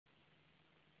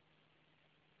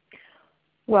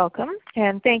Welcome,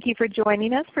 and thank you for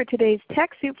joining us for today's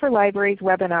TechSoup for Libraries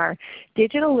webinar,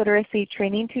 Digital Literacy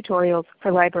Training Tutorials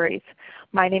for Libraries.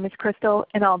 My name is Crystal,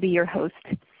 and I'll be your host.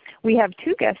 We have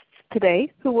two guests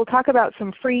today who will talk about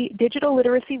some free digital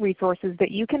literacy resources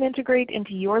that you can integrate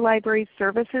into your library's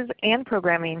services and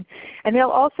programming. And they'll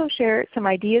also share some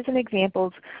ideas and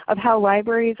examples of how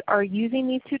libraries are using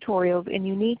these tutorials in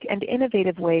unique and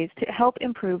innovative ways to help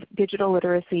improve digital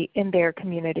literacy in their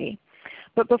community.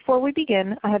 But before we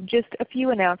begin, I have just a few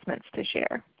announcements to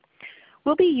share.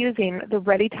 We'll be using the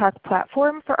ReadyTalk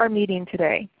platform for our meeting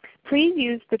today. Please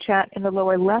use the chat in the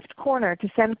lower left corner to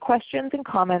send questions and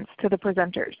comments to the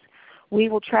presenters. We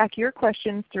will track your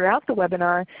questions throughout the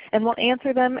webinar and will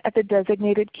answer them at the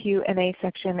designated Q&A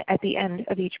section at the end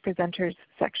of each presenter's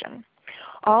section.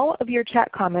 All of your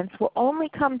chat comments will only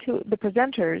come to the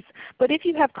presenters, but if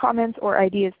you have comments or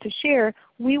ideas to share,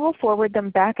 we will forward them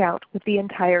back out with the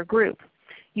entire group.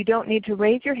 You don't need to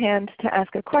raise your hand to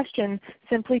ask a question,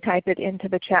 simply type it into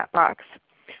the chat box.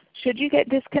 Should you get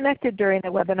disconnected during the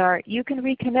webinar, you can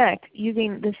reconnect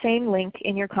using the same link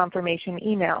in your confirmation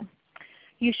email.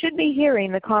 You should be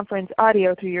hearing the conference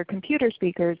audio through your computer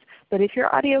speakers, but if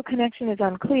your audio connection is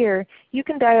unclear, you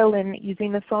can dial in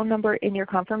using the phone number in your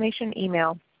confirmation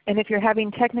email. And if you're having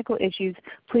technical issues,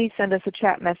 please send us a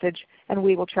chat message and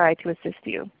we will try to assist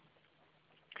you.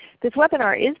 This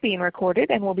webinar is being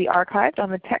recorded and will be archived on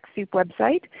the TechSoup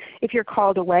website. If you're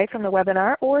called away from the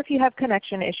webinar or if you have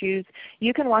connection issues,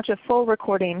 you can watch a full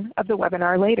recording of the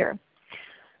webinar later.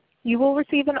 You will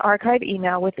receive an archive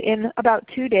email within about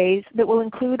 2 days that will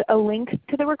include a link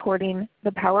to the recording, the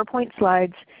PowerPoint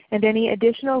slides, and any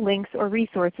additional links or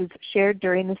resources shared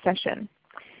during the session.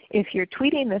 If you're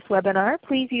tweeting this webinar,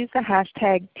 please use the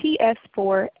hashtag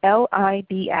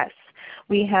TS4LIBS.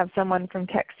 We have someone from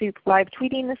TechSoup live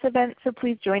tweeting this event, so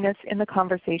please join us in the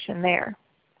conversation there.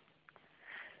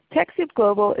 TechSoup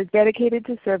Global is dedicated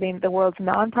to serving the world's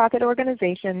nonprofit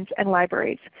organizations and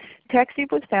libraries.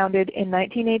 TechSoup was founded in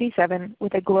 1987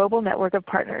 with a global network of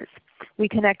partners. We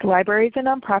connect libraries and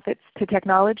nonprofits to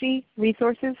technology,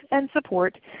 resources, and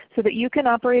support so that you can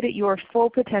operate at your full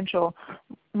potential,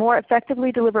 more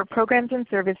effectively deliver programs and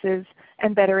services,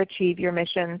 and better achieve your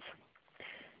missions.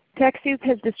 TechSoup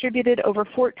has distributed over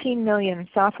 14 million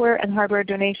software and hardware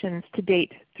donations to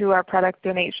date through our product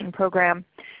donation program.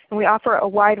 And we offer a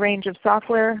wide range of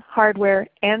software, hardware,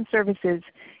 and services,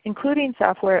 including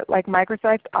software like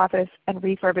Microsoft Office and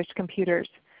refurbished computers.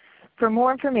 For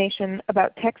more information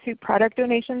about TechSoup product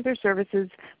donations or services,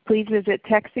 please visit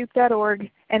TechSoup.org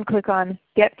and click on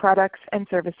Get Products and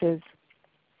Services.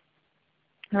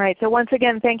 All right, so once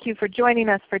again, thank you for joining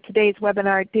us for today's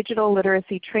webinar, Digital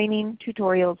Literacy Training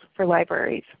Tutorials for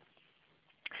Libraries.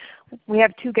 We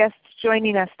have two guests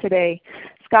joining us today.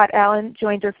 Scott Allen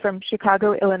joins us from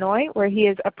Chicago, Illinois, where he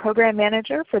is a Program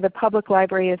Manager for the Public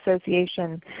Library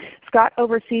Association. Scott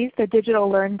oversees the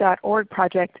digitallearn.org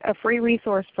project, a free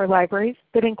resource for libraries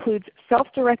that includes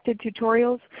self-directed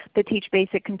tutorials that teach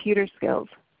basic computer skills.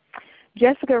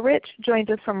 Jessica Rich joins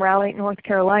us from Raleigh, North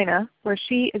Carolina, where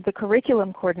she is the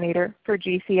Curriculum Coordinator for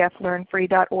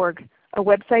GCFLearnFree.org, a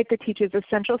website that teaches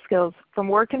essential skills from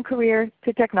work and career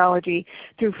to technology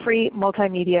through free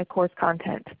multimedia course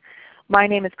content. My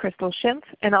name is Crystal Schimpf,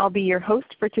 and I'll be your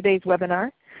host for today's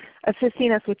webinar.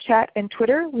 Assisting us with chat and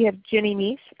Twitter, we have Ginny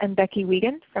Meese and Becky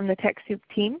Wiegand from the TechSoup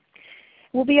team.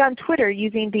 We'll be on Twitter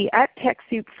using the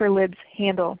 @TechSoupForLibs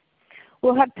handle.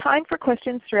 We'll have time for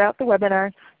questions throughout the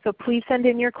webinar, so please send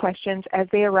in your questions as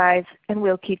they arise and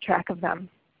we'll keep track of them.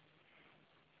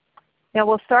 Now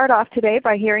we'll start off today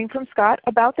by hearing from Scott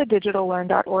about the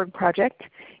digitallearn.org project.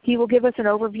 He will give us an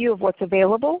overview of what's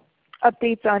available,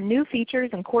 updates on new features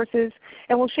and courses,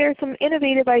 and will share some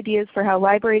innovative ideas for how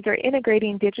libraries are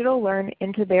integrating digital learn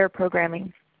into their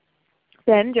programming.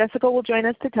 Then Jessica will join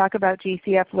us to talk about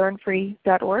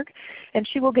GCFLearnFree.org, and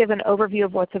she will give an overview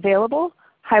of what's available,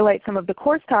 highlight some of the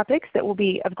course topics that will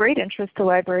be of great interest to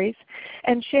libraries,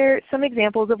 and share some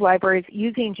examples of libraries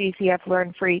using GCF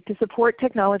Learn Free to support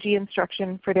technology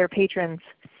instruction for their patrons.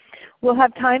 We'll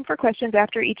have time for questions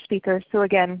after each speaker, so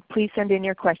again, please send in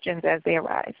your questions as they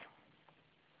arise.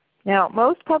 Now,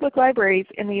 most public libraries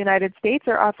in the United States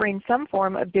are offering some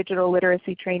form of digital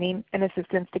literacy training and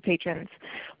assistance to patrons,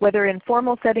 whether in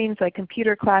formal settings like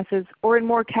computer classes or in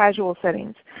more casual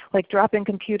settings like drop-in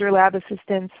computer lab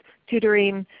assistance,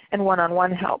 tutoring, and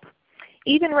one-on-one help.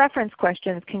 Even reference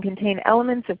questions can contain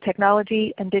elements of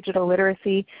technology and digital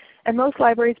literacy, and most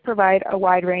libraries provide a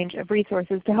wide range of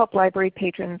resources to help library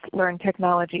patrons learn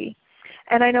technology.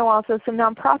 And I know also some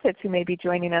nonprofits who may be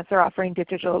joining us are offering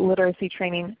digital literacy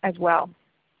training as well.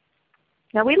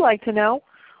 Now we'd like to know,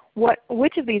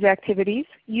 which of these activities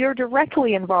you're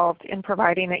directly involved in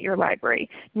providing at your library,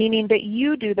 meaning that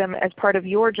you do them as part of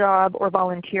your job or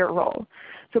volunteer role.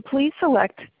 So please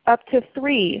select up to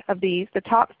 3 of these, the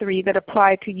top 3 that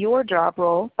apply to your job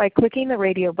role by clicking the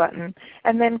radio button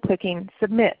and then clicking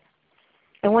Submit.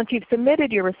 And once you've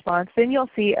submitted your response, then you'll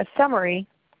see a summary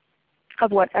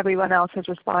of what everyone else has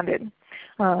responded,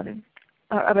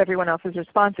 of everyone else's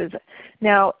responses.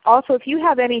 Now also, if you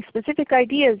have any specific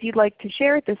ideas you'd like to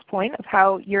share at this point of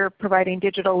how you're providing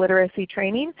digital literacy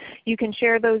training, you can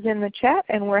share those in the chat,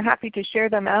 and we're happy to share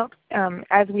them out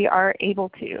as we are able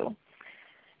to.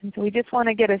 And so we just want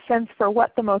to get a sense for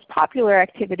what the most popular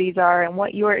activities are and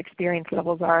what your experience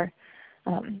levels are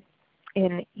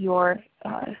in your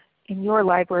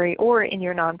library or in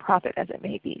your nonprofit as it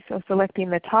may be. So selecting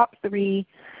the top 3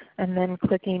 and then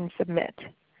clicking Submit.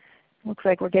 Looks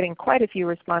like we're getting quite a few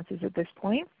responses at this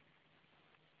point.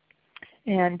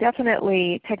 And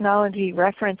definitely technology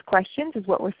reference questions is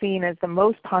what we're seeing as the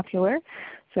most popular.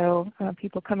 So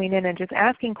people coming in and just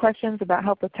asking questions about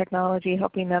help with technology,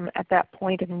 helping them at that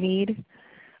point of need.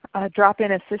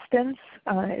 Drop-in assistance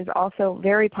is also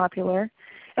very popular.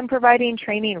 And providing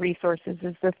training resources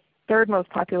is the 3rd most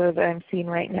popular that I'm seeing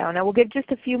right now. Now we'll give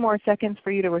just a few more seconds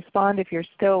for you to respond if you're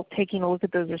still taking a look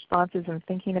at those responses and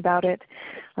thinking about it.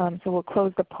 So we'll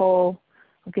close the poll.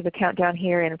 We'll give a countdown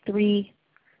here in 3,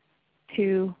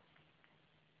 2,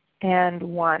 and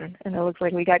 1. And it looks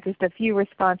like we got just a few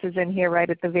responses in here right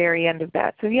at the very end of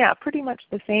that. So yeah, pretty much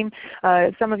the same.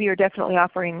 Some of you are definitely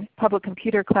offering public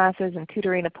computer classes and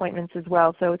tutoring appointments as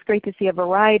well. So it's great to see a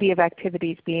variety of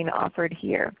activities being offered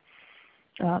here.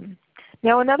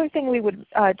 Now another thing we would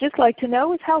just like to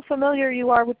know is how familiar you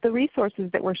are with the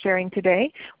resources that we're sharing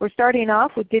today. We're starting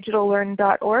off with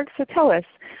digitallearn.org, so tell us,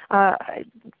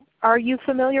 are you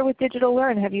familiar with Digital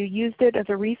Learn? Have you used it as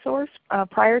a resource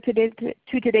prior to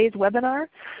today's webinar?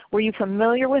 Were you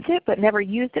familiar with it but never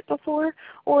used it before?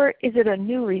 Or is it a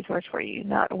new resource for you,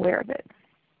 not aware of it?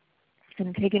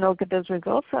 And taking a look at those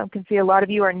results, I can see a lot of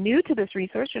you are new to this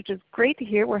resource, which is great to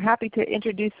hear. We're happy to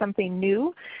introduce something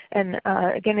new. And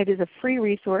again, it is a free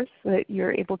resource that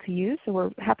you're able to use, so we're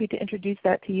happy to introduce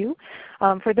that to you.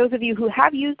 For those of you who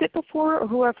have used it before or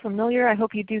who are familiar, I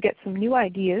hope you do get some new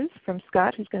ideas from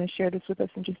Scott, who's going to share this with us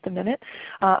in just a minute,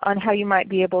 on how you might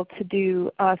be able to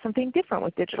do something different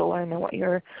with Digital Learn than what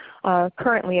you're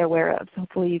currently aware of. So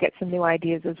hopefully you get some new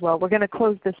ideas as well. We're going to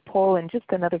close this poll in just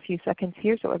another few seconds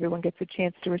here so everyone gets a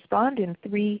chance to respond in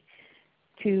 3,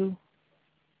 2,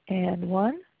 and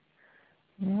 1.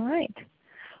 All right.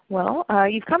 Well,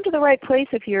 you've come to the right place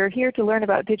if you're here to learn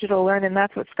about Digital Learn, and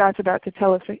that's what Scott's about to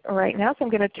tell us right now. So I'm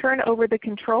going to turn over the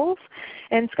controls,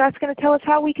 and Scott's going to tell us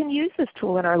how we can use this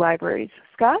tool in our libraries.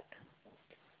 Scott?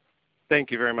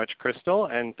 Thank you very much, Crystal,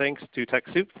 and thanks to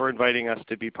TechSoup for inviting us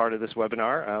to be part of this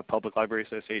webinar. Public Library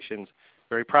Association's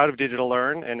very proud of Digital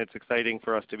Learn, and it's exciting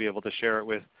for us to be able to share it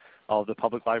with all of the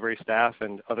public library staff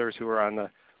and others who are on the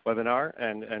webinar,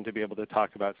 and to be able to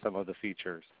talk about some of the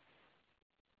features.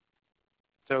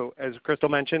 So as Crystal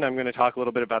mentioned, I'm going to talk a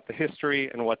little bit about the history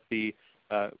and what the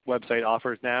website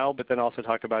offers now, but then also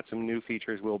talk about some new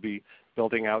features we'll be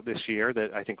building out this year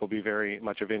that I think will be very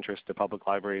much of interest to public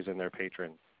libraries and their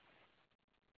patrons.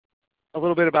 A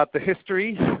little bit about the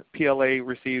history. PLA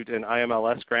received an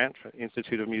IMLS grant,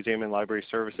 Institute of Museum and Library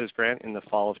Services grant, in the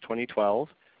fall of 2012.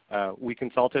 We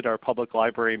consulted our public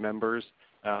library members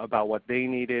about what they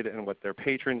needed and what their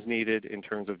patrons needed in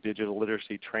terms of digital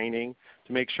literacy training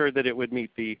to make sure that it would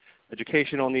meet the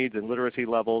educational needs and literacy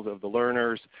levels of the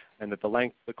learners, and that the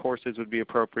length of the courses would be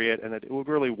appropriate, and that it would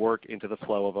really work into the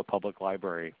flow of a public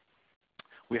library.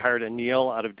 We hired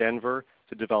Anil out of Denver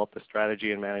to develop the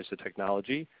strategy and manage the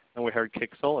technology, and we hired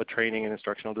Kixel, a training and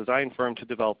instructional design firm, to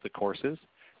develop the courses.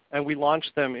 And we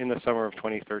launched them in the summer of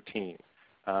 2013.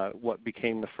 What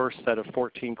became the first set of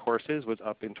 14 courses was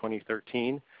up in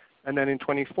 2013. And then in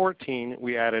 2014,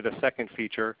 we added a second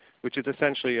feature, which is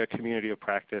essentially a community of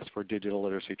practice for digital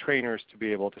literacy trainers to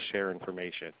be able to share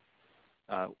information.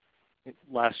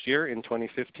 Last year, in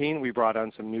 2015, we brought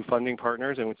on some new funding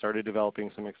partners, and we started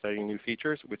developing some exciting new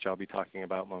features, which I'll be talking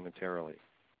about momentarily.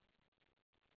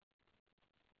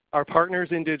 Our partners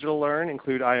in Digital Learn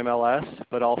include IMLS,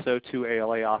 but also 2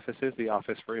 ALA offices, the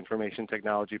Office for Information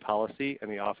Technology Policy and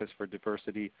the Office for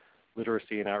Diversity,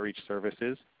 Literacy, and Outreach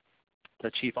Services.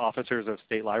 The Chief Officers of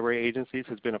State Library Agencies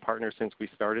has been a partner since we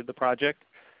started the project.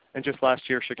 And just last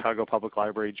year, Chicago Public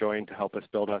Library joined to help us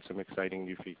build out some exciting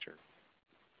new features.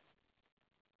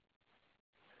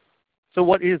 So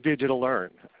what is Digital Learn?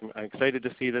 I'm excited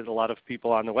to see that a lot of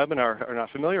people on the webinar are not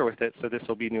familiar with it, so this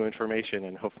will be new information,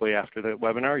 and hopefully after the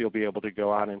webinar you'll be able to go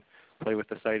on and play with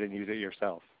the site and use it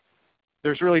yourself.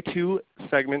 There's really two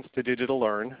segments to Digital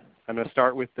Learn. I'm going to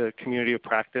start with the Community of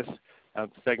Practice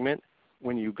segment.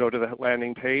 When you go to the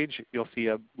landing page, you'll see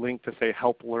a link to say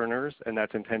Help Learners, and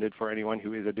that's intended for anyone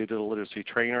who is a digital literacy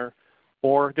trainer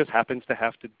or just happens to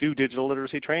have to do digital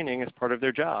literacy training as part of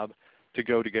their job to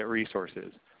go to get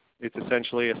resources. It's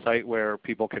essentially a site where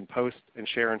people can post and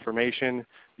share information.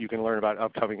 You can learn about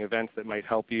upcoming events that might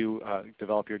help you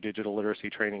develop your digital literacy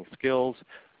training skills.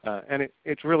 And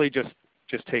it's really just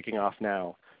taking off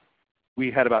now.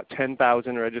 We had about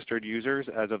 10,000 registered users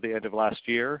as of the end of last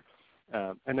year.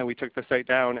 And then we took the site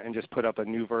down and just put up a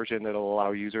new version that will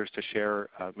allow users to share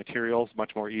materials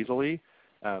much more easily.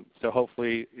 So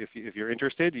hopefully if you're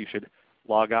interested, you should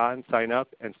log on, sign up,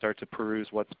 and start to peruse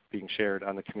what's being shared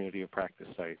on the Community of Practice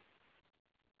site.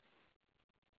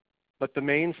 But the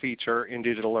main feature in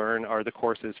Digital Learn are the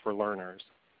courses for learners.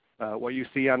 What you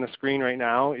see on the screen right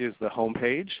now is the home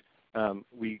page.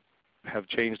 We have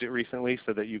changed it recently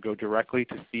so that you go directly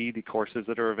to see the courses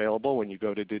that are available when you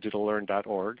go to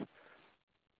digitallearn.org.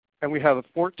 And we have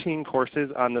 14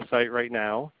 courses on the site right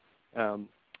now. And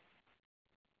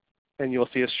you'll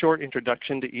see a short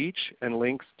introduction to each and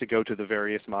links to go to the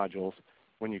various modules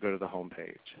when you go to the home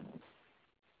page.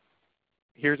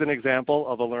 Here's an example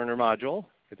of a learner module.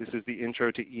 This is the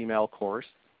Intro to Email course.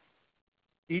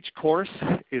 Each course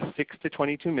is 6 to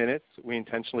 22 minutes. We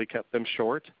intentionally kept them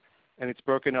short. And it's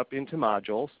broken up into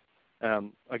modules.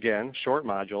 Again, short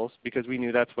modules, because we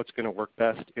knew that's what's going to work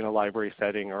best in a library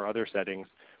setting or other settings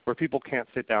where people can't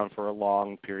sit down for a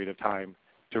long period of time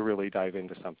to really dive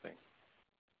into something.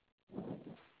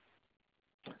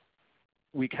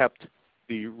 We kept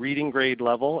the reading grade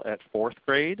level at 4th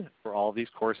grade for all of these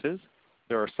courses.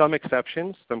 There are some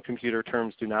exceptions. Some computer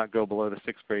terms do not go below the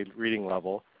 6th grade reading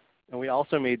level. And we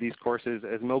also made these courses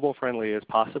as mobile friendly as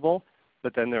possible,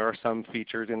 but then there are some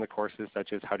features in the courses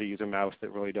such as how to use a mouse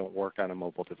that really don't work on a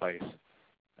mobile device.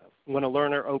 When a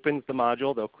learner opens the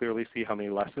module, they'll clearly see how many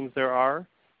lessons there are,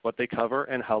 what they cover,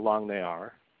 and how long they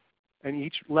are. And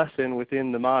each lesson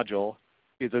within the module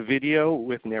is a video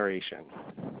with narration.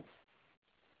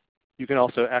 You can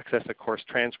also access a course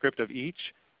transcript of each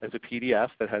as a PDF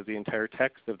that has the entire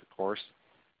text of the course.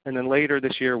 And then later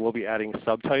this year we'll be adding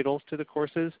subtitles to the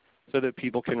courses so that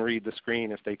people can read the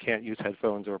screen if they can't use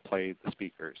headphones or play the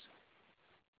speakers.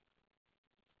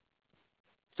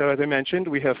 So as I mentioned,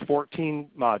 we have 14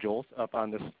 modules up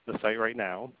on the site right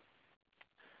now.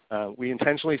 We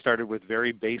intentionally started with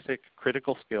very basic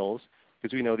critical skills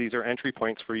because we know these are entry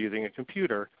points for using a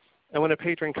computer. And when a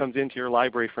patron comes into your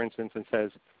library, for instance, and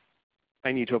says,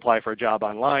 I need to apply for a job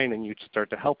online, and you start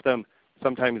to help them,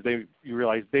 sometimes you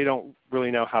realize they don't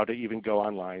really know how to even go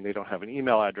online. They don't have an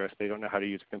email address. They don't know how to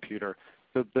use a computer.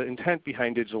 So the intent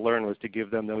behind Digital Learn was to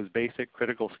give them those basic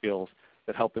critical skills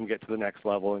that help them get to the next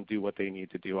level and do what they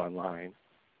need to do online.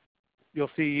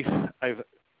 You'll see I've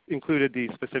included the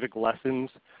specific lessons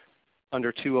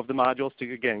under 2 of the modules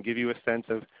to, again, give you a sense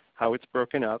of how it's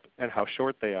broken up and how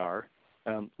short they are.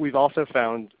 We've also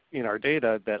found in our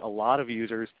data that a lot of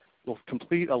users will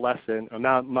complete a lesson, a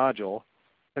module,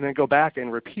 and then go back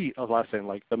and repeat a lesson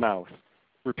like the mouse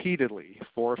repeatedly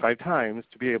 4 or 5 times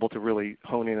to be able to really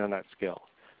hone in on that skill.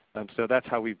 So that's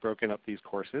how we've broken up these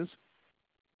courses.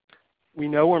 We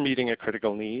know we're meeting a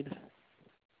critical need.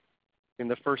 In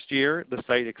the first year, the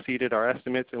site exceeded our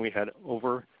estimates, and we had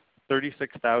over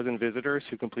 36,000 visitors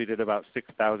who completed about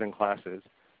 6,000 classes.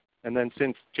 And then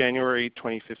since January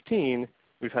 2015,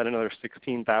 we've had another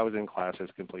 16,000 classes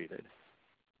completed.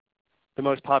 The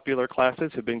most popular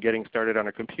classes have been getting started on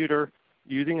a computer,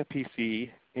 using a PC,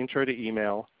 intro to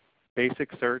email, basic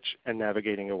search, and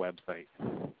navigating a website.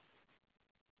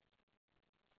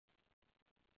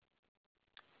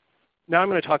 Now I'm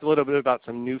going to talk a little bit about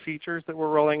some new features that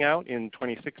we're rolling out in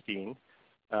 2016.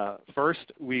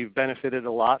 First, we've benefited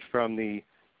a lot from the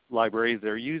libraries that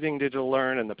are using Digital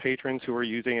Learn and the patrons who are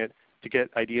using it to get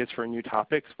ideas for new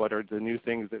topics. What are the new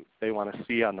things that they want to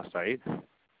see on the site?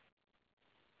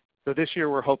 So this year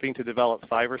we're hoping to develop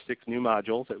 5 or 6 new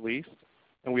modules at least,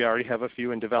 and we already have a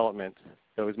few in development.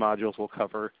 Those modules will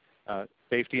cover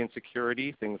safety and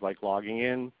security, things like logging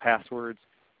in, passwords,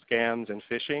 scams, and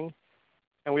phishing.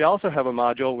 And we also have a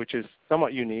module which is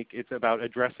somewhat unique. It's about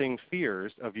addressing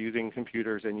fears of using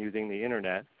computers and using the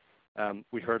Internet.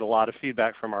 We heard a lot of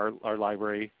feedback from our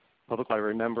library, public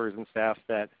library members and staff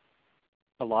that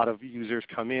a lot of users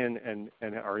come in and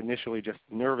are initially just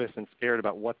nervous and scared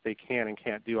about what they can and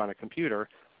can't do on a computer.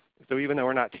 So even though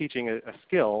we're not teaching a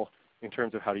skill in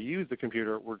terms of how to use the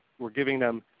computer, we're giving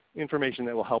them information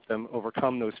that will help them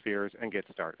overcome those fears and get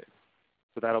started.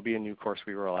 So that'll be a new course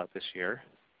we roll out this year.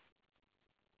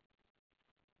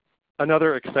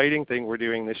 Another exciting thing we're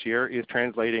doing this year is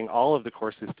translating all of the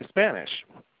courses to Spanish.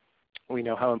 We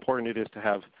know how important it is to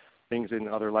have things in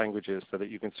other languages so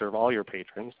that you can serve all your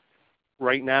patrons.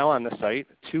 Right now on the site,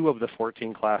 2 of the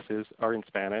 14 classes are in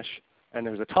Spanish, and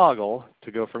there's a toggle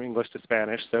to go from English to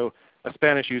Spanish, so a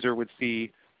Spanish user would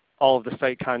see all of the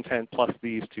site content plus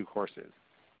these 2 courses.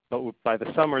 But by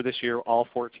the summer this year, all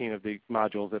 14 of the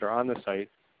modules that are on the site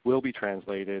will be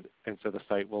translated, and so the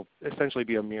site will essentially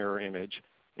be a mirror image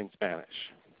in Spanish.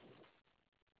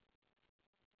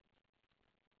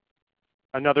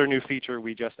 Another new feature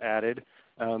we just added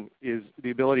is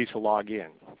the ability to log in.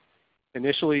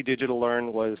 Initially, Digital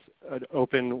Learn was an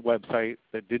open website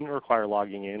that didn't require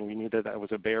logging in. We knew that that was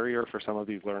a barrier for some of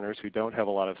these learners who don't have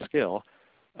a lot of skill.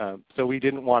 So we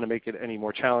didn't want to make it any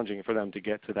more challenging for them to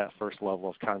get to that first level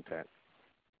of content.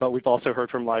 But we've also heard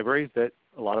from libraries that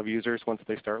a lot of users, once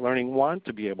they start learning, want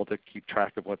to be able to keep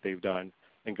track of what they've done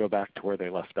and go back to where they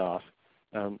left off.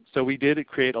 So we did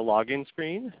create a login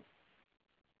screen,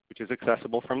 which is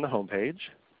accessible from the home page.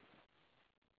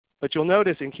 But you'll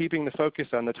notice in keeping the focus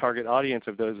on the target audience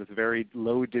of those with very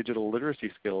low digital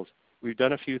literacy skills, we've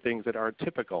done a few things that aren't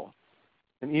typical.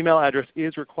 An email address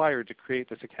is required to create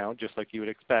this account, just like you would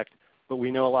expect, but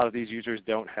we know a lot of these users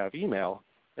don't have email.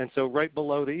 And so right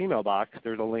below the email box,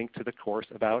 there's a link to the course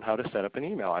about how to set up an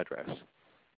email address.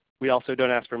 We also don't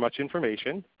ask for much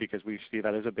information because we see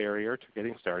that as a barrier to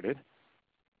getting started.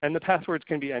 And the passwords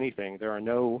can be anything. There are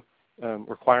no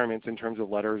requirements in terms of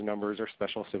letters, numbers, or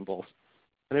special symbols.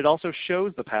 And it also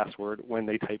shows the password when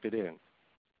they type it in,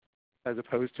 as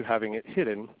opposed to having it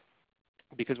hidden,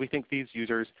 because we think these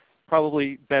users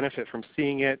probably benefit from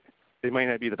seeing it. They might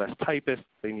not be the best typists.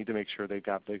 They need to make sure they've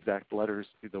got the exact letters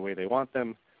the way they want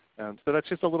them. So that's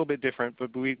just a little bit different,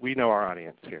 but we know our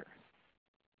audience here.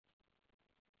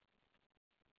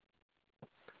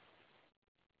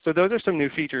 So those are some new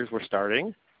features we're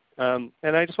starting. And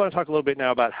I just want to talk a little bit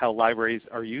now about how libraries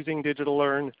are using Digital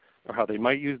Learn, or how they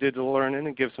might use Digital Learn, and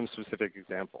then give some specific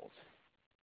examples.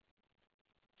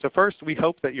 So first, we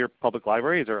hope that your public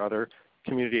libraries or other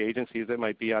community agencies that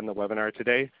might be on the webinar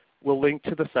today will link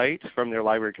to the site from their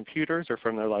library computers or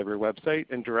from their library website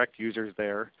and direct users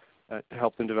there to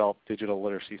help them develop digital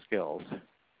literacy skills.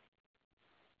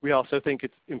 We also think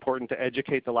it's important to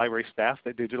educate the library staff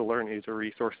that Digital Learn is a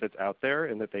resource that's out there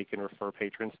and that they can refer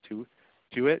patrons to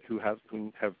it who have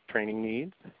training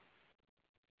needs.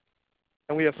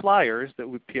 And we have flyers that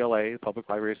PLA, the Public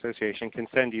Library Association, can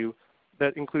send you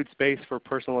that include space for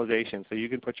personalization. So you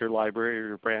can put your library or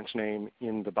your branch name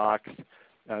in the box.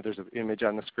 There's an image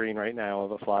on the screen right now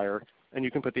of a flyer. And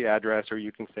you can put the address, or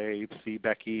you can say, see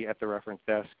Becky at the reference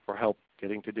desk for help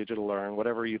getting to Digital Learn,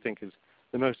 whatever you think is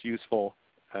the most useful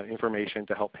information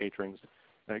to help patrons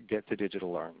get to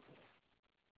Digital Learn.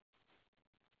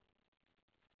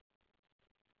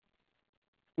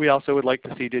 We also would like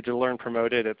to see Digital Learn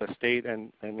promoted at the state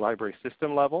and library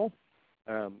system level,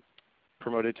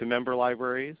 promoted to member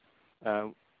libraries.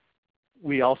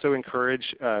 We also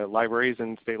encourage libraries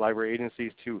and state library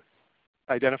agencies to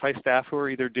identify staff who are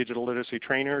either digital literacy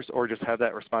trainers or just have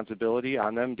that responsibility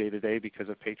on them day to day because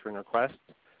of patron requests,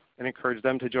 and encourage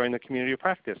them to join the community of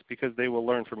practice because they will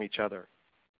learn from each other.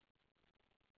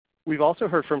 We've also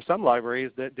heard from some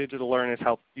libraries that Digital Learn has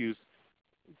helped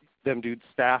them do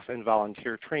staff and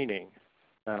volunteer training.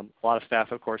 A lot of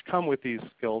staff, of course, come with these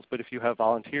skills, but if you have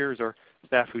volunteers or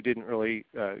staff who didn't really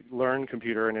learn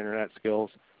computer and internet skills,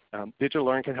 Digital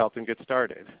Learn can help them get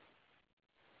started.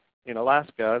 In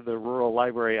Alaska, the rural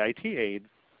library IT aides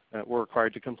were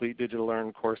required to complete Digital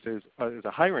Learn courses as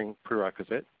a hiring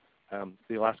prerequisite.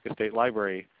 The Alaska State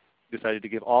Library decided to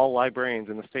give all librarians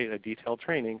in the state a detailed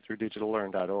training through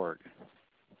digitallearn.org.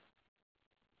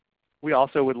 We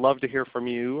also would love to hear from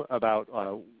you about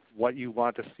what you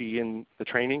want to see in the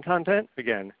training content.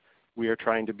 Again, we are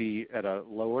trying to be at a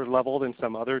lower level than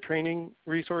some other training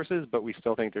resources, but we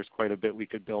still think there's quite a bit we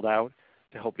could build out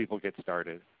to help people get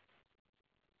started.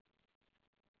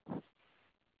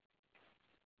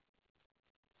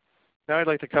 Now I'd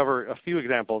like to cover a few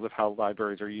examples of how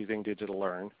libraries are using Digital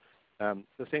Learn.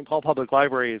 The St. Paul Public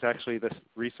Library is actually this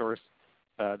resource,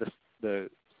 the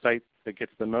site that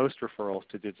gets the most referrals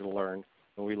to Digital Learn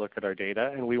when we look at our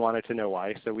data, and we wanted to know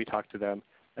why, so we talked to them.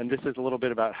 And this is a little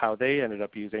bit about how they ended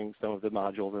up using some of the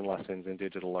modules and lessons in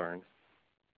Digital Learn.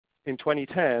 In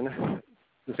 2010,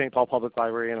 the St. Paul Public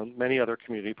Library and many other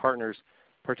community partners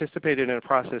participated in a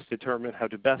process to determine how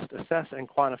to best assess and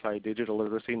quantify digital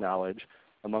literacy knowledge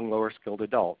among lower skilled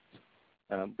adults.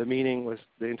 The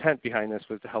intent behind this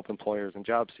was to help employers and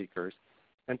job seekers.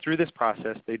 And through this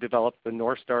process, they developed the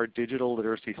North Star Digital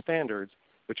Literacy Standards,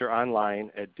 which are online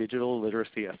at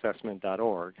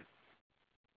digitalliteracyassessment.org.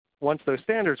 once those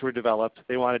standards were developed,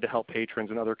 they wanted to help patrons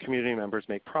and other community members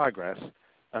make progress.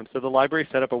 So the library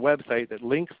set up a website that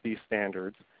links these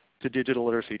standards to digital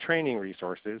literacy training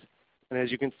resources. And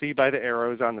as you can see by the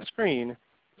arrows on the screen,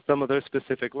 some of those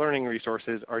specific learning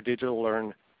resources are digital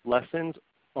learn lessons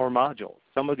or modules.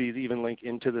 Some of these even link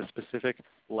into the specific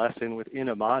lesson within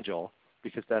a module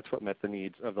because that's what met the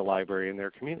needs of the library and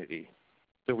their community.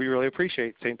 So we really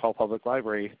appreciate St. Paul Public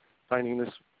Library finding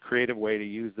this creative way to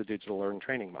use the digital learn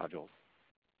training modules.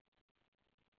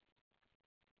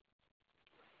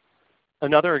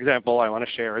 Another example I want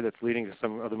to share that's leading to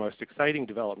some of the most exciting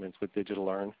developments with digital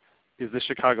learn is the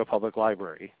Chicago Public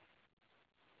Library.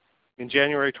 In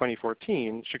January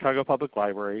 2014, Chicago Public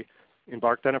Library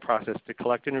embarked on a process to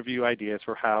collect and review ideas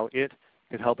for how it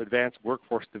could help advance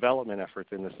workforce development efforts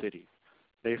in the city.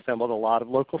 They assembled a lot of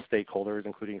local stakeholders,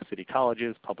 including city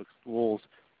colleges, public schools,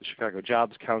 the Chicago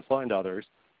Jobs Council, and others.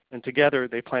 And together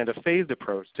they planned a phased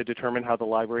approach to determine how the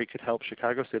library could help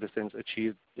Chicago citizens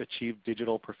achieve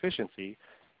digital proficiency,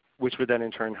 which would then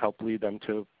in turn help lead them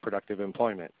to productive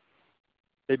employment.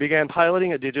 They began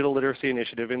piloting a digital literacy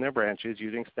initiative in their branches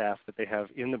using staff that they have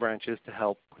in the branches to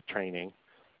help with training.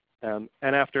 And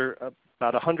after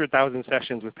about 100,000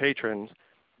 sessions with patrons,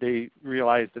 they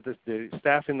realized that the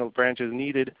staff in the branches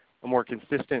needed a more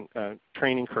consistent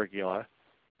training curricula.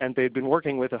 And they'd been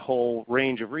working with a whole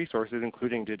range of resources,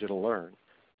 including Digital Learn.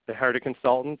 They hired a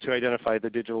consultant to identify the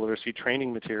digital literacy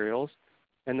training materials.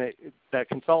 And that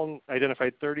consultant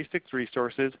identified 36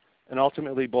 resources and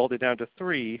ultimately boiled it down to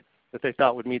 3 that they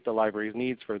thought would meet the library's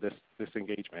needs for this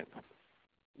engagement.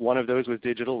 One of those was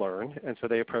Digital Learn, and so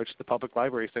they approached the Public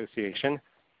Library Association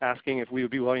asking if we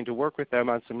would be willing to work with them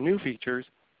on some new features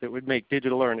that would make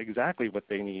Digital Learn exactly what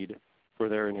they need for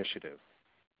their initiative.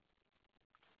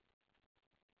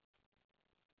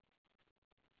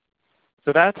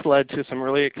 So that's led to some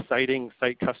really exciting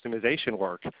site customization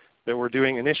work that we're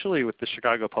doing initially with the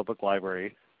Chicago Public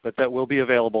Library, but that will be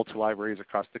available to libraries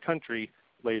across the country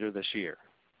later this year.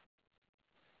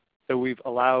 So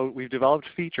we've developed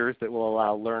features that will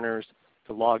allow learners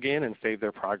to log in and save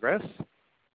their progress,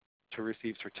 to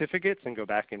receive certificates and go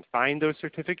back and find those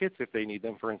certificates if they need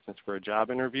them, for instance, for a job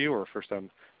interview or for some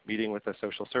meeting with a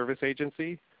social service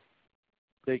agency.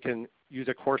 They can use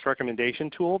a course recommendation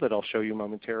tool that I'll show you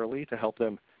momentarily to help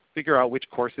them figure out which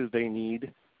courses they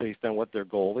need based on what their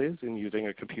goal is in using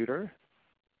a computer.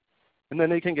 And then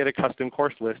they can get a custom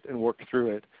course list and work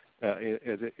through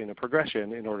it in a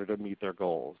progression in order to meet their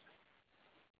goals.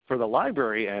 For the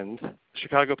library end,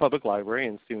 Chicago Public Library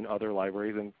and soon other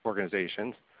libraries and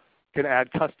organizations can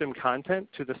add custom content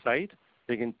to the site.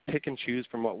 They can pick and choose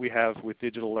from what we have with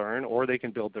Digital Learn, or they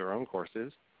can build their own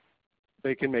courses.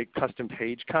 They can make custom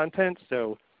page content,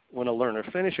 so when a learner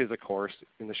finishes a course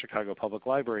in the Chicago Public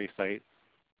Library site,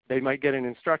 they might get an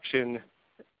instruction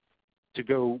to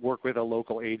go work with a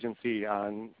local agency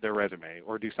on their resume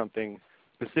or do something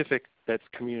specific that's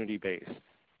community-based.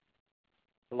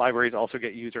 The libraries also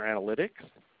get user analytics,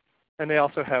 and they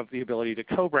also have the ability to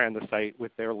co-brand the site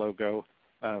with their logo,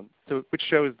 which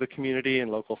shows the community and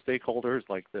local stakeholders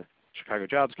like the Chicago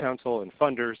Jobs Council and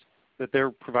funders that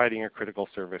they're providing a critical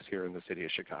service here in the city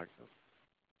of Chicago.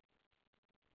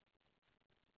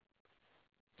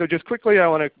 So just quickly, I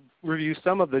want to review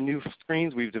some of the new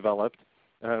screens we've developed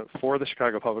for the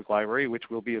Chicago Public Library, which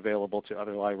will be available to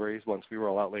other libraries once we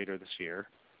roll out later this year.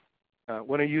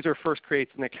 When a user first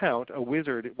creates an account, a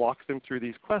wizard walks them through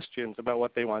these questions about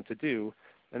what they want to do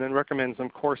and then recommends some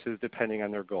courses depending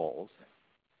on their goals.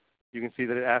 You can see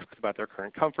that it asks about their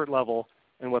current comfort level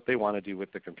and what they want to do with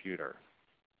the computer.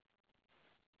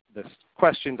 The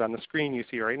questions on the screen you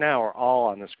see right now are all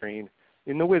on the screen.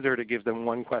 In the wizard, it gives them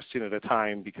one question at a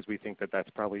time because we think that that's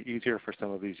probably easier for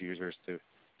some of these users to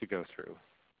go through.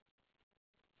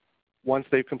 Once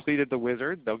they've completed the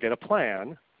wizard, they'll get a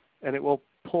plan, and it will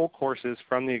pull courses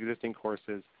from the existing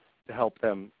courses to help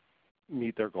them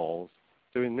meet their goals.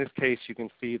 So in this case, you can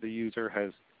see the user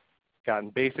has gotten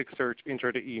basic search,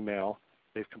 intro to email.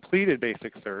 They've completed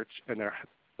basic search, and they're a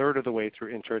third of the way through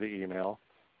intro to email.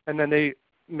 And then they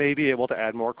may be able to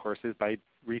add more courses by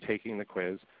retaking the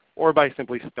quiz or by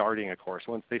simply starting a course.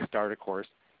 Once they start a course,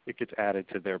 it gets added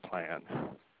to their plan.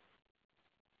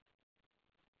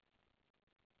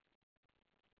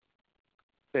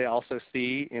 They also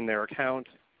see in their account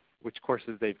which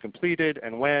courses they've completed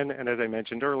and when, and as I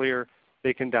mentioned earlier,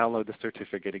 they can download the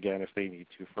certificate again if they need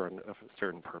to for a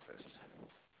certain purpose.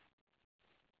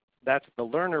 That's the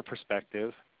learner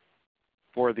perspective.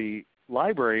 For the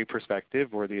library perspective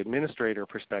or the administrator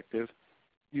perspective,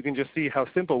 you can just see how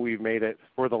simple we've made it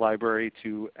for the library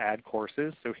to add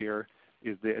courses. So here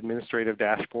is the administrative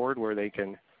dashboard where they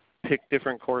can pick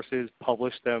different courses,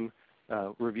 publish them,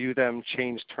 review them,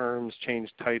 change terms, change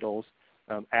titles,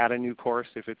 add a new course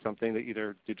if it's something that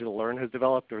either Digital Learn has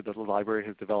developed or the library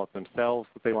has developed themselves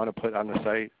that they want to put on the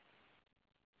site.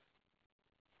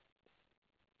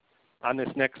 On this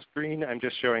next screen, I'm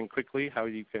just showing quickly how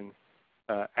you can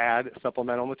add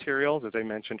supplemental materials. As I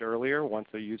mentioned earlier, once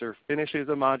a user finishes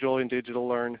a module in Digital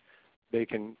Learn, they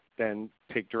can then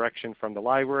take direction from the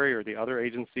library or the other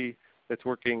agency that's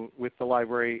working with the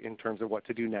library in terms of what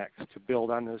to do next, to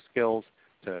build on those skills,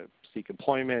 to seek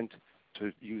employment,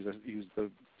 to use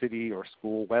the city or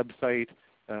school website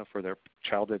for their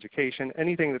child's education,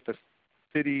 anything that the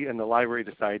city and the library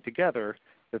decide together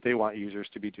that they want users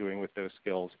to be doing with those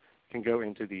skills can go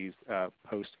into these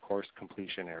post-course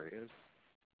completion areas.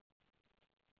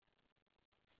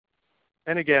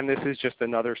 And again, this is just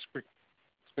another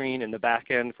screen in the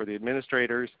back end for the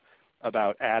administrators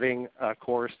about adding a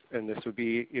course, and this would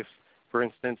be if, for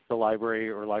instance, the library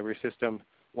or library system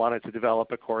wanted to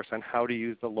develop a course on how to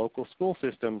use the local school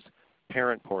system's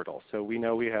parent portal. So we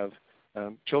know we have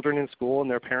children in school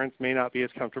and their parents may not be as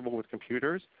comfortable with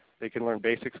computers. They can learn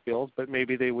basic skills, but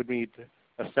maybe they would need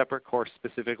a separate course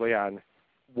specifically on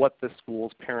what the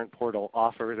school's parent portal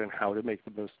offers and how to make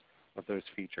the most of those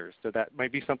features. So that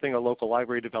might be something a local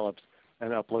library develops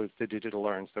and uploads to Digital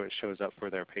Learn so it shows up for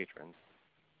their patrons.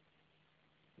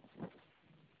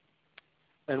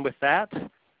 And with that,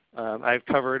 I've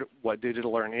covered what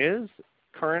Digital Learn is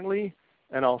currently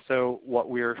and also what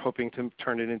we're hoping to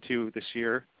turn it into this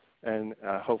year. And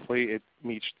hopefully it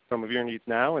meets some of your needs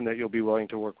now and that you'll be willing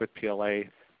to work with PLA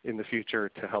in the future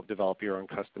to help develop your own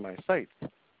customized sites.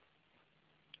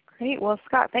 Great. Well,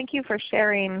 Scott, thank you for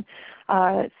sharing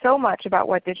so much about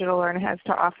what Digital Learn has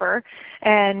to offer.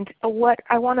 And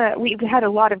we've had a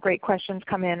lot of great questions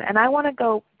come in, and I want to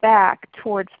go back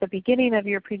towards the beginning of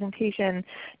your presentation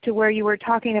to where you were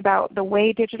talking about the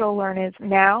way Digital Learn is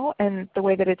now and the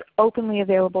way that it's openly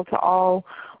available to all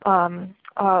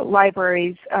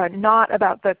libraries, not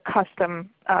about the custom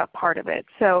part of it.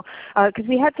 So, because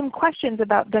we had some questions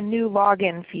about the new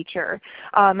login feature.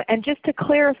 And just to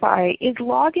clarify, is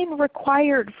login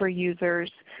required for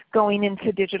users going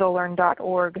into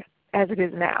digitallearn.org as it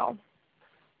is now?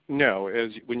 No.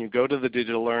 When you go to the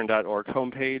digitallearn.org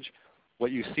homepage,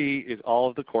 what you see is all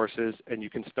of the courses, and you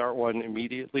can start one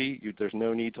immediately. There's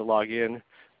no need to log in,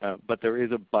 but there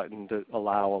is a button to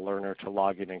allow a learner to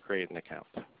log in and create an account.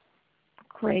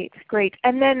 Great, great.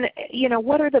 And then,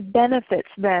 what are the benefits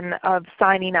then of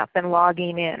signing up and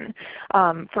logging in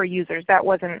for users? That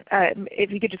wasn't,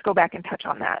 if you could just go back and touch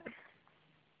on that.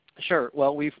 Sure.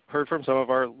 Well, we've heard from some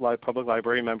of our public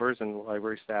library members and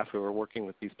library staff who are working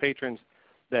with these patrons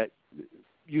that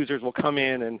users will come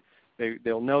in and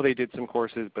they'll know they did some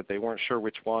courses, but they weren't sure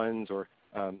which ones, or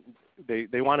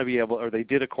they want to be able, or they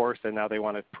did a course and now they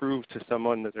want to prove to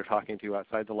someone that they're talking to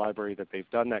outside the library that they've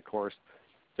done that course.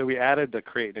 So we added the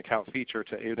Create an Account feature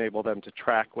to enable them to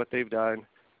track what they've done,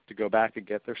 to go back and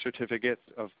get their certificates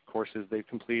of courses they've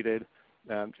completed.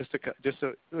 Just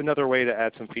another way to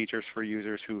add some features for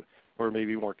users who are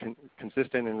maybe more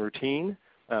consistent and routine,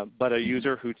 but a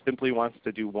user who simply wants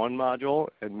to do one module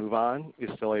and move on is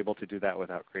still able to do that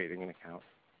without creating an account.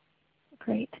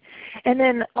 Great. And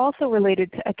then also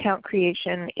related to account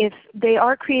creation, if they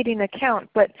are creating an account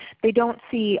but they don't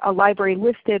see a library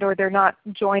listed or they're not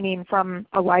joining from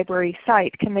a library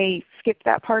site, can they skip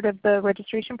that part of the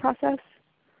registration process?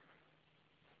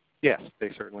 Yes,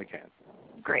 they certainly can.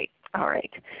 Great. All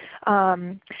right.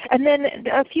 And then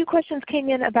a few questions came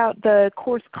in about the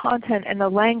course content and the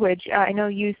language. I know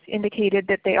you indicated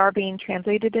that they are being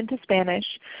translated into Spanish,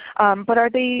 but are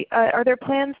there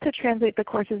plans to translate the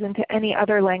courses into any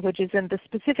other languages? And the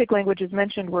specific languages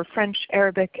mentioned were French,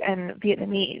 Arabic, and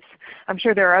Vietnamese. I'm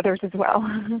sure there are others as well.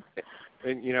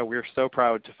 And we're so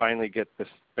proud to finally get the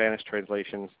Spanish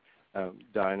translations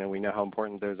done, and we know how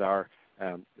important those are.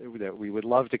 That we would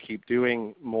love to keep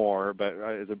doing more, but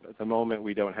at the moment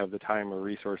we don't have the time or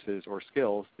resources or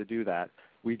skills to do that.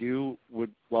 We would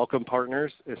welcome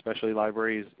partners, especially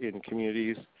libraries in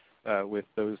communities with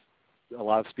a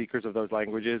lot of speakers of those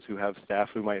languages who have staff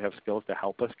who might have skills to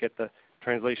help us get the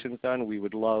translations done. We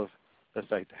would love the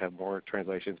site to have more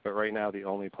translations, but right now the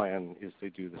only plan is to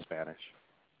do the Spanish.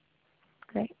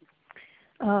 Great.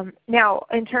 Now,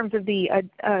 in terms of the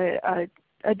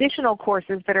additional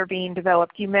courses that are being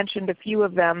developed, you mentioned a few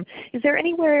of them. Is there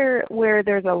anywhere where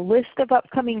there's a list of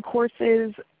upcoming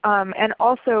courses? And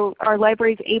also, are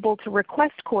libraries able to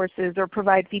request courses or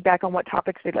provide feedback on what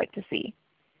topics they'd like to see?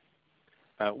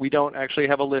 We don't actually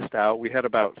have a list out. We had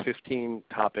about 15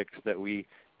 topics that we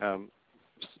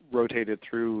rotated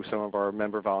through some of our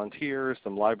member volunteers,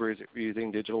 some libraries that were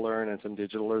using Digital Learn, and some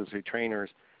digital literacy trainers,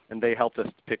 and they helped us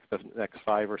pick the next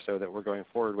 5 or so that we're going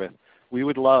forward with. We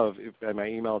would love, and my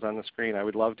email is on the screen, I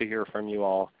would love to hear from you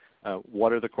all.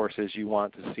 What are the courses you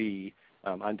want to see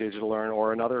on Digital Learn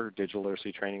or another digital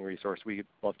literacy training resource? We'd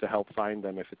love to help find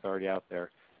them if it's already out there.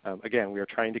 Again, we are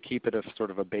trying to keep it at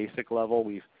sort of a basic level.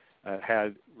 We've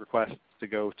had requests to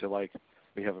go to, like,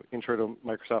 we have Intro to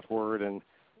Microsoft Word, and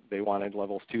they wanted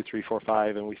levels 2, 3, 4,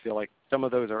 5, and we feel like some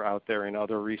of those are out there in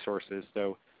other resources.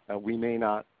 So we may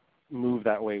not move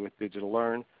that way with Digital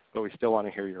Learn, but we still want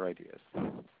to hear your ideas.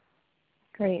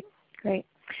 Great, great.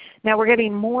 Now we're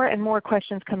getting more and more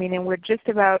questions coming in. We're just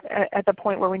about at the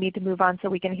point where we need to move on so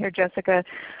we can hear Jessica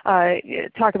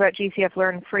talk about GCF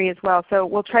Learn Free as well. So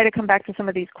we'll try to come back to some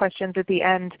of these questions at the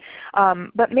end.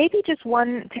 But maybe just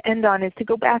one to end on is to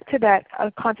go back to that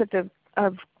concept of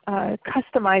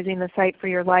customizing the site for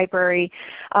your library.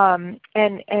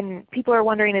 And people are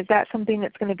wondering, is that something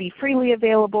that's going to be freely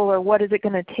available, or what is it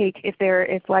going to take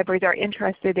if libraries are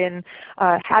interested in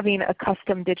having a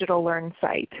custom Digital Learn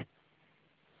site?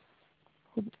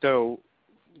 So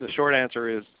the short answer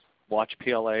is watch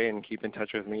PLA and keep in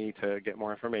touch with me to get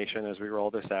more information as we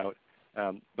roll this out.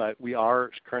 But we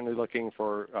are currently looking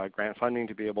for grant funding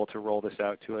to be able to roll this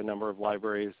out to a number of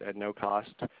libraries at no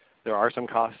cost. There are some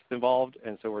costs involved,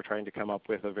 and so we're trying to come up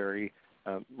with a very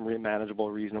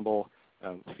manageable, reasonable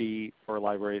fee for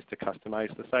libraries to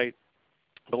customize the site.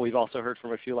 But we've also heard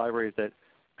from a few libraries that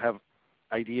have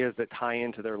ideas that tie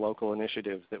into their local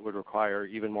initiatives that would require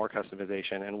even more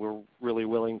customization, and we're really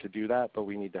willing to do that, but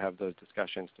we need to have those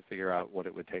discussions to figure out what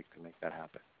it would take to make that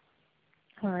happen.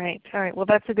 All right. All right. Well,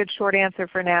 that's a good short answer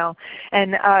for now.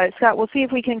 And Scott, we'll see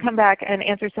if we can come back and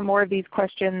answer some more of these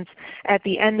questions at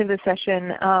the end of the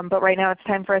session. But right now it's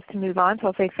time for us to move on. So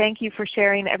I'll say thank you for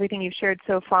sharing everything you've shared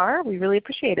so far. We really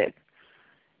appreciate it.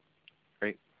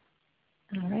 Great.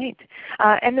 All right.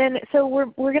 And then so we're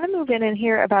going to move in and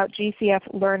hear about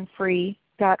GCFLearnFree.org.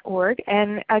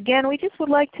 And again, we just would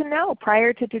like to know,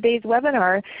 prior to today's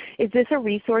webinar, is this a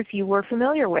resource you were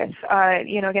familiar with?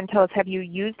 Again, tell us, have you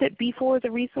used it before the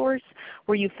resource?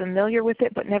 Were you familiar with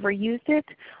it but never used it?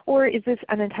 Or is this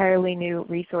an entirely new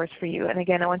resource for you? And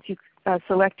again, once you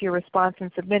select your response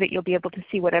and submit it, you'll be able to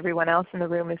see what everyone else in the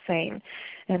room is saying.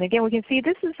 And again, we can see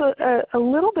this is a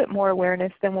little bit more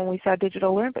awareness than when we saw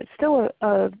Digital Learn, but still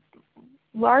a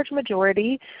large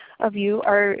majority of you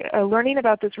are learning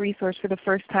about this resource for the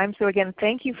first time. So again,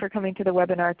 thank you for coming to the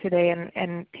webinar today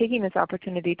and taking this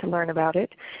opportunity to learn about it.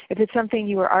 If it's something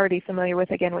you are already familiar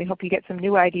with, again, we hope you get some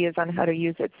new ideas on how to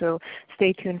use it. So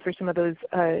stay tuned for some of those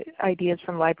ideas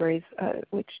from libraries,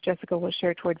 which Jessica will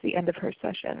share towards the end of her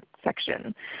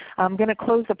section. I'm going to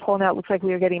close the poll now. It looks like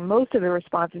we are getting most of the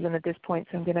responses in at this point,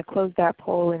 so I'm going to close that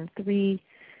poll in 3,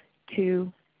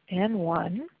 2, and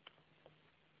 1.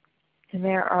 And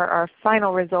there are our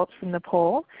final results from the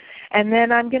poll. And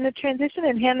then I'm going to transition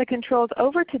and hand the controls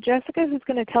over to Jessica, who's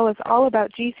going to tell us all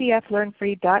about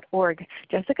GCFLearnFree.org.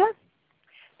 Jessica?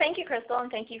 Thank you, Crystal,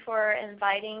 and thank you for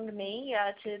inviting me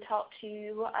to talk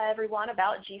to everyone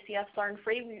about GCF Learn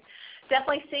Free. We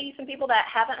definitely see some people that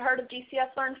haven't heard of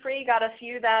GCF Learn Free, got a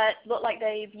few that look like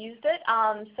they've used it.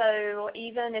 So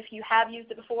even if you have used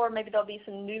it before, maybe there'll be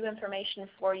some new information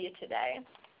for you today.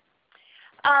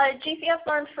 GCF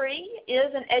Learn Free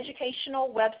is an educational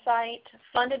website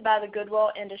funded by the Goodwill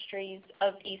Industries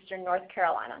of Eastern North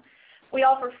Carolina. We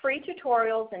offer free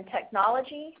tutorials in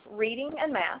technology, reading,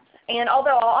 and math. And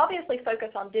although I'll obviously focus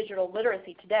on digital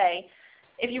literacy today,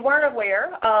 if you weren't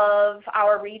aware of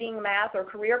our reading, math, or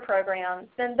career programs,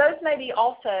 then those may be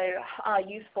also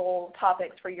useful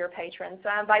topics for your patrons. So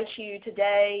I invite you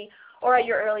today or at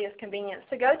your earliest convenience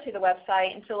to go to the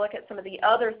website and to look at some of the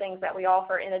other things that we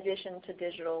offer in addition to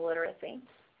digital literacy.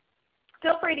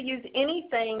 Feel free to use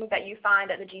anything that you find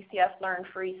at the GCF Learn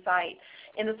Free site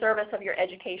in the service of your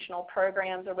educational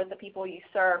programs or with the people you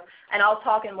serve. And I'll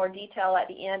talk in more detail at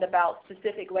the end about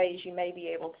specific ways you may be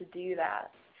able to do that.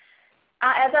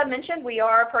 As I mentioned, we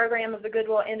are a program of the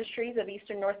Goodwill Industries of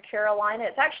Eastern North Carolina.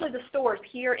 It's actually the stores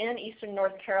here in Eastern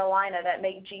North Carolina that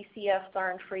make GCF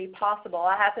Learn Free possible.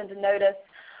 I happen to notice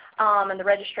in the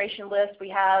registration list we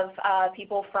have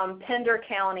people from Pender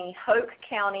County, Hoke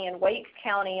County, and Wake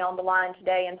County on the line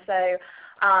today. And so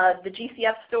the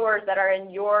GCF stores that are in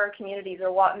your communities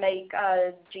are what make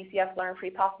GCF Learn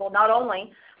Free possible, not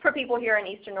only for people here in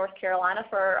Eastern North Carolina,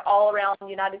 for all around the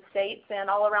United States and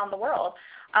all around the world.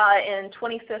 In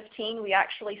 2015, we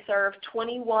actually served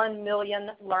 21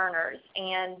 million learners,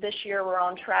 and this year we're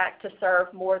on track to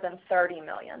serve more than 30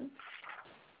 million.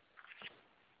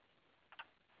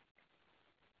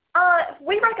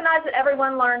 We recognize that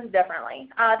everyone learns differently.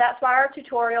 That's why our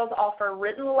tutorials offer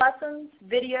written lessons,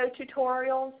 video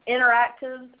tutorials,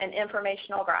 interactives, and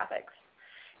informational graphics.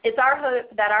 It's our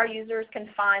hope that our users can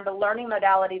find the learning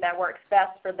modality that works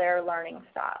best for their learning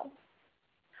style.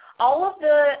 All of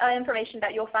the information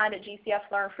that you'll find at GCF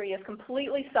Learn Free is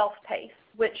completely self-paced,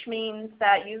 which means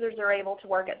that users are able to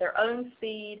work at their own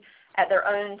speed, at their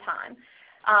own time.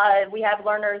 We have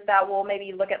learners that will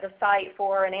maybe look at the site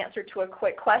for an answer to a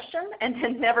quick question and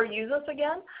then never use us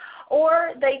again.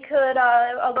 Or they could,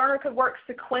 a learner could work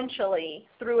sequentially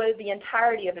through the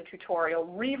entirety of a tutorial,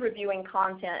 re-reviewing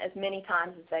content as many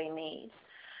times as they need.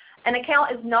 An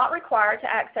account is not required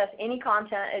to access any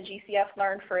content at GCF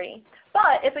Learn Free,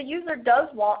 but if a user does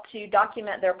want to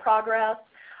document their progress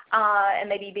and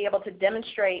maybe be able to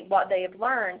demonstrate what they have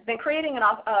learned, then creating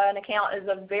an account is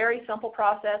a very simple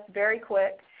process, very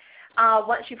quick.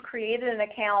 Once you've created an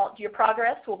account, your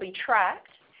progress will be tracked,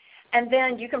 and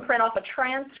then you can print off a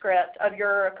transcript of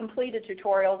your completed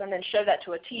tutorials and then show that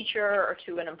to a teacher or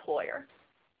to an employer.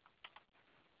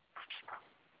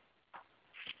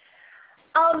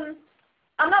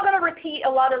 I'm not going to repeat a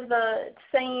lot of the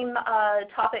same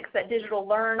topics that Digital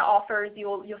Learn offers.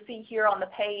 You'll see here on the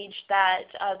page that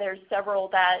there's several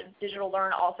that Digital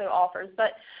Learn also offers.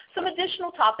 But some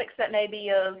additional topics that may be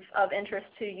of interest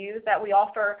to you is that we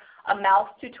offer a mouse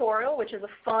tutorial, which is a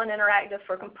fun interactive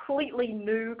for completely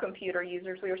new computer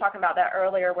users. We were talking about that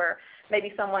earlier, where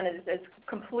maybe someone is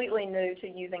completely new to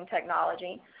using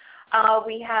technology.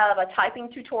 We have a typing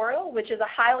tutorial, which is a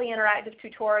highly interactive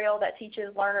tutorial that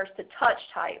teaches learners to touch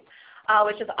type,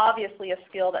 which is obviously a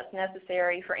skill that's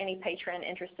necessary for any patron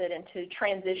interested into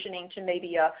transitioning to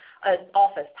maybe an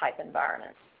office type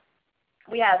environment.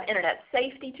 We have internet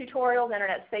safety tutorials,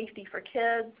 internet safety for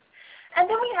kids. And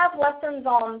then we have lessons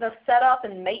on the setup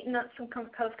and maintenance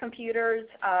of computers,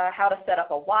 how to set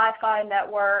up a Wi-Fi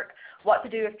network, what to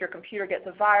do if your computer gets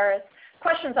a virus.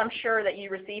 Questions I'm sure that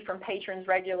you receive from patrons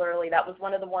regularly. That was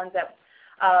one of the ones that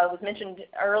was mentioned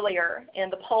earlier in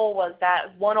the poll, was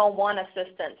that one-on-one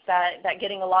assistance, that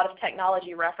getting a lot of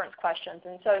technology reference questions.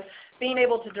 And so being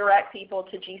able to direct people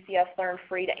to GCF Learn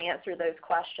Free to answer those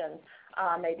questions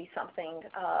may be something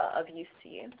of use to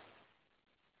you.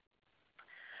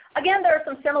 Again, there are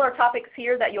some similar topics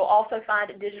here that you'll also find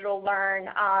at Digital Learn.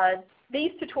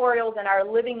 These tutorials in our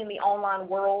Living in the Online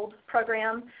World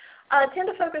program tend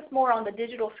to focus more on the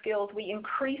digital skills we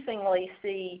increasingly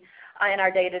see in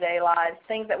our day-to-day lives,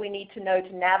 things that we need to know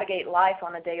to navigate life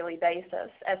on a daily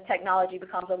basis as technology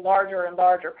becomes a larger and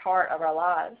larger part of our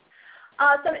lives.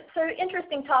 So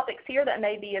interesting topics here that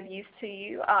may be of use to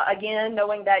you. Again,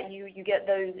 knowing that you get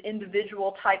those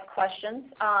individual type questions.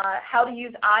 How to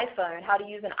use iPhone, how to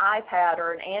use an iPad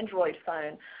or an Android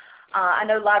phone. I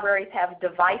know libraries have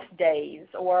device days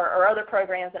or other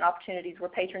programs and opportunities where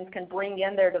patrons can bring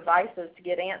in their devices to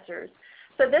get answers.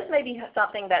 So this may be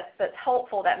something that's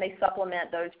helpful that may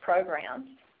supplement those programs.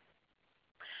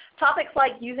 Topics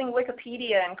like using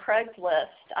Wikipedia and Craigslist,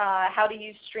 how to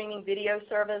use streaming video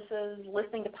services,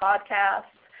 listening to podcasts,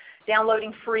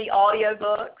 downloading free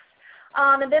audiobooks,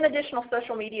 and then additional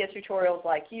social media tutorials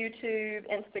like YouTube,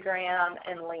 Instagram,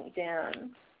 and LinkedIn.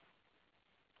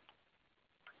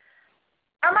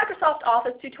 Our Microsoft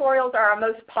Office tutorials are our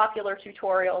most popular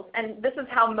tutorials, and this is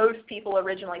how most people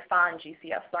originally find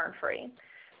GCF Learn Free.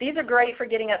 These are great for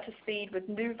getting up to speed with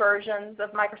new versions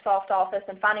of Microsoft Office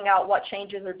and finding out what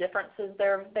changes or differences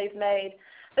they've made.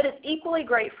 But it's equally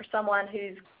great for someone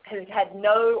who's had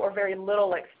no or very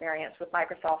little experience with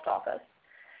Microsoft Office.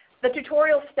 The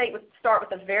tutorials start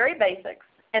with the very basics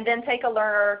and then take a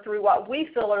learner through what we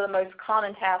feel are the most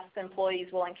common tasks employees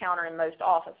will encounter in most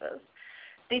offices.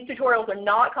 These tutorials are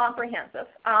not comprehensive,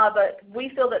 but we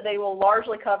feel that they will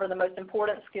largely cover the most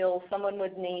important skills someone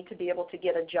would need to be able to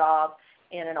get a job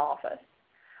in an office.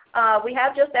 We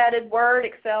have just added Word,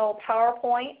 Excel,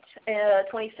 PowerPoint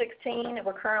 2016.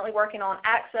 We're currently working on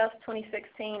Access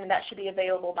 2016, and that should be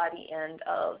available by the end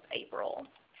of April.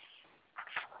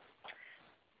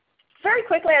 Very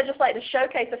quickly, I'd just like to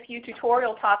showcase a few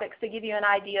tutorial topics to give you an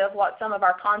idea of what some of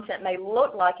our content may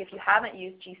look like if you haven't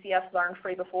used GCF Learn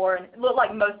Free before, and it looked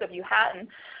like most of you hadn't.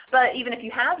 But even if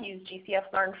you have used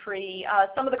GCF Learn Free,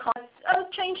 some of the content has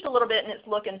changed a little bit in its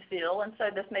look and feel, and so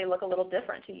this may look a little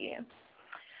different to you.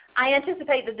 I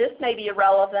anticipate that this may be a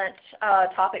relevant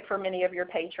topic for many of your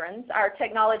patrons. Our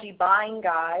technology buying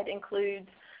guide includes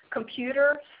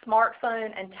computer,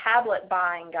 smartphone, and tablet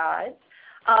buying guides.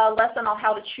 A lesson on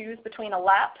how to choose between a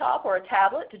laptop or a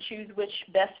tablet to choose which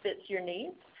best fits your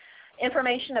needs,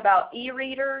 information about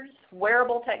e-readers,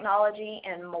 wearable technology,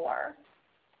 and more.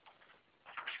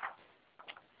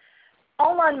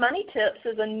 Online Money Tips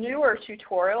is a newer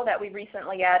tutorial that we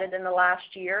recently added in the last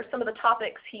year. Some of the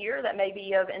topics here that may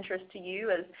be of interest to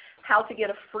you is how to get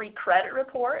a free credit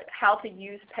report, how to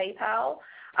use PayPal,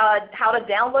 how to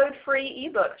download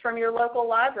free ebooks from your local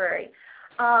library.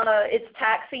 It's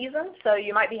tax season, so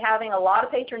you might be having a lot of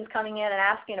patrons coming in and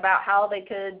asking about how they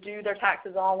could do their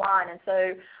taxes online. And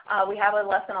so we have a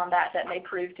lesson on that that may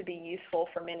prove to be useful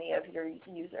for many of your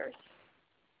users.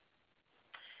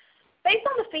 Based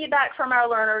on the feedback from our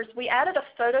learners, we added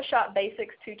a Photoshop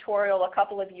Basics tutorial a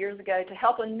couple of years ago to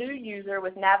help a new user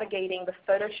with navigating the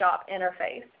Photoshop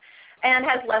interface, and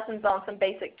has lessons on some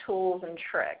basic tools and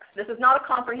tricks. This is not a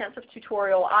comprehensive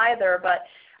tutorial either, but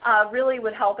really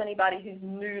would help anybody who's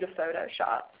new to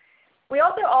Photoshop. We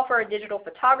also offer a digital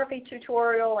photography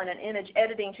tutorial and an image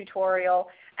editing tutorial,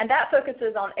 and that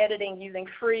focuses on editing using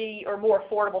free or more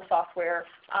affordable software,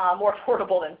 more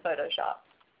affordable than Photoshop.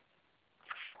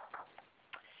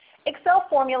 Excel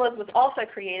Formulas was also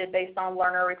created based on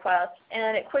learner requests,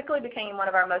 and it quickly became one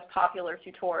of our most popular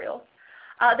tutorials.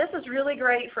 This is really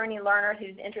great for any learner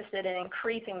who's interested in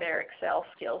increasing their Excel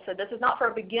skills. So this is not for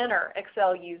a beginner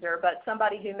Excel user, but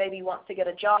somebody who maybe wants to get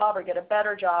a job or get a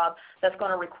better job that's going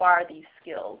to require these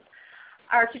skills.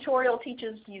 Our tutorial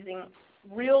teaches using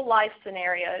real-life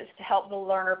scenarios to help the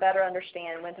learner better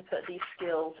understand when to put these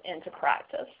skills into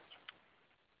practice.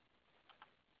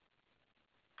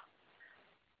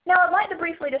 Now I'd like to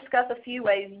briefly discuss a few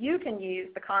ways you can use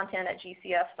the content at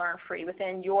GCS Learn Free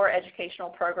within your educational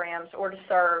programs or to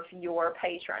serve your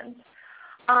patrons.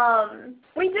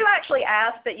 We do actually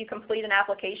ask that you complete an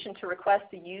application to request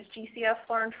to use GCS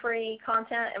Learn Free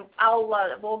content, and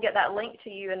we'll get that link to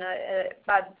you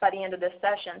by the end of this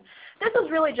session. This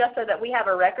is really just so that we have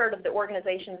a record of the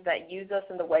organizations that use us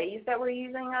and the ways that we're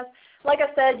using us. Like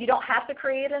I said, you don't have to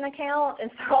create an account, and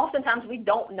so oftentimes we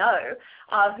don't know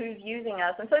who's using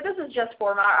us. And so this is just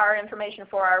for our information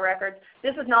for our records.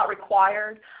 This is not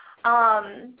required.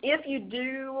 If you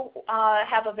do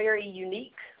have a very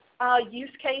unique use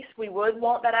case, we would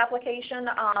want that application.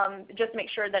 Just make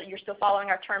sure that you're still following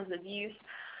our terms of use.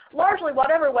 Largely,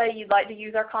 whatever way you'd like to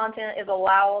use our content is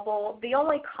allowable. The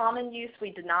only common use we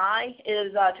deny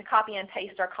is to copy and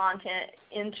paste our content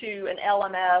into an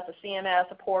LMS, a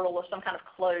CMS, a portal, or some kind of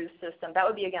closed system. That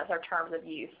would be against our terms of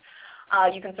use.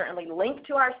 You can certainly link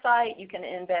to our site. You can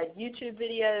embed YouTube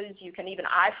videos. You can even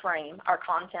iframe our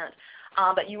content.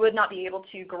 But you would not be able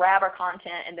to grab our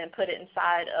content and then put it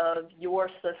inside of your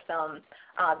system,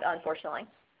 unfortunately.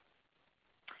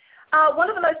 One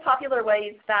of the most popular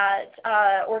ways that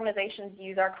organizations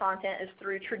use our content is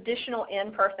through traditional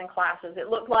in-person classes. It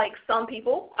looked like some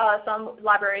people, some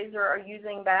libraries are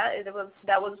using that.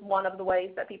 That was one of the ways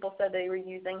that people said they were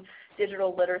using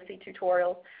digital literacy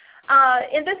tutorials.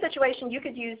 In this situation, you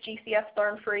could use GCS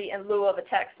Learn Free in lieu of a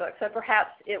textbook. So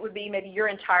perhaps it would be maybe your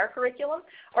entire curriculum,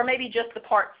 or maybe just the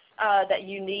parts that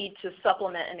you need to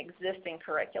supplement an existing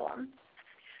curriculum.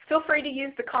 Feel free to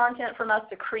use the content from us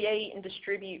to create and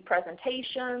distribute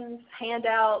presentations,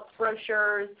 handouts,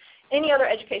 brochures, any other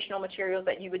educational materials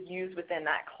that you would use within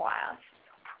that class.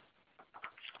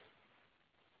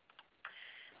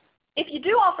 If you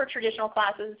do offer traditional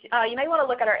classes, you may want to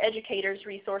look at our educators'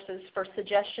 resources for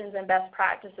suggestions and best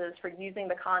practices for using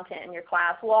the content in your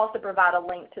class. We'll also provide a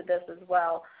link to this as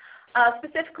well.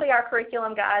 Specifically, our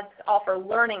curriculum guides offer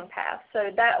learning paths,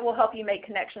 so that will help you make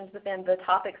connections within the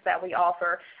topics that we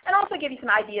offer and also give you some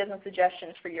ideas and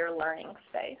suggestions for your learning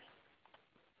space.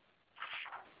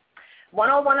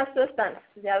 One-on-one assistance,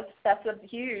 yes, that's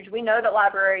huge. We know that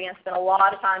librarians spend a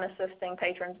lot of time assisting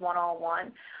patrons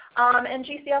one-on-one. And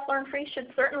GCS Learn Free should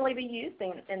certainly be used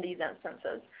in these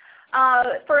instances.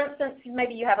 For instance,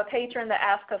 maybe you have a patron that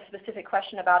asks a specific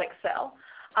question about Excel.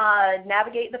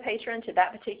 Navigate the patron to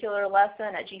that particular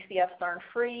lesson at GCS Learn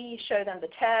Free, show them the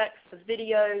text, the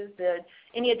videos,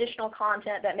 any additional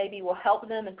content that maybe will help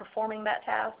them in performing that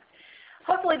task.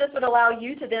 Hopefully this would allow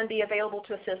you to then be available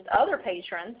to assist other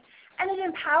patrons, and it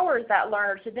empowers that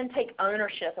learner to then take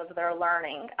ownership of their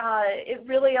learning. It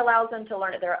really allows them to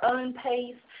learn at their own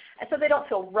pace, and so they don't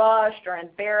feel rushed or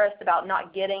embarrassed about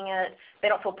not getting it. They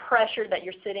don't feel pressured that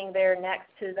you're sitting there next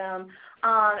to them.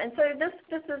 And so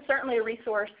this is certainly a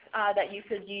resource that you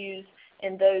could use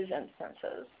in those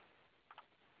instances.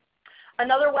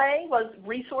 Another way was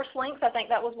resource links. I think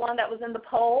that was one that was in the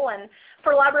poll. And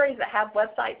for libraries that have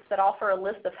websites that offer a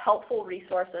list of helpful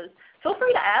resources, feel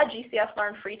free to add GCS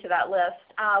Learn Free to that list.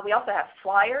 We also have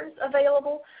flyers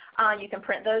available. You can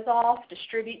print those off,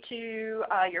 distribute to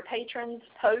your patrons,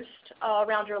 post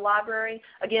around your library.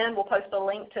 Again, we'll post a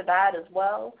link to that as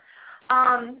well.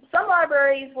 Some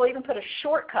libraries will even put a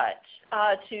shortcut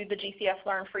to the GCF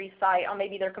Learn Free site on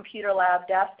maybe their computer lab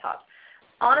desktops.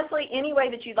 Honestly, any way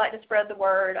that you'd like to spread the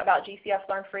word about GCF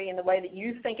Learn Free in the way that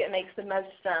you think it makes the most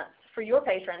sense for your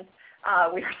patrons,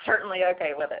 we are certainly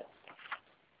okay with it.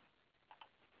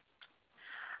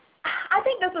 I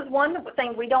think this is one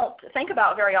thing we don't think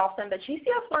about very often, but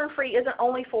GCF Learn Free isn't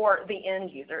only for the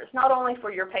end user. It's not only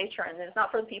for your patrons. It's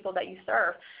not for the people that you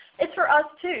serve. It's for us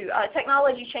too.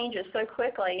 Technology changes so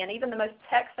quickly, and even the most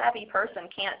tech-savvy person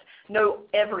can't know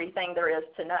everything there is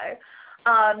to know.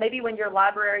 Maybe when your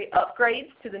library upgrades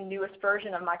to the newest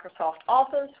version of Microsoft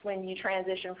Office, when you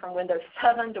transition from Windows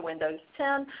 7 to Windows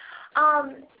 10,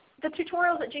 the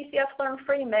tutorials at GCF Learn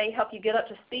Free may help you get up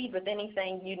to speed with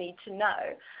anything you need to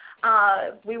know.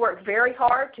 We work very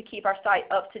hard to keep our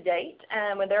site up to date,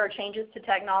 and when there are changes to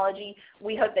technology,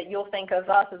 we hope that you'll think of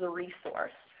us as a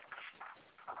resource.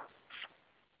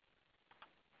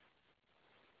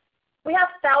 We have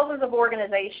thousands of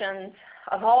organizations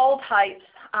of all types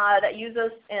that use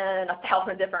us in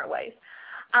 1,000 different ways.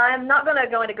 I'm not going to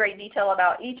go into great detail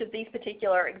about each of these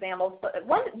particular examples, but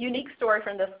one unique story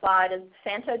from this slide is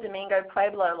Santo Domingo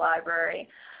Pueblo Library.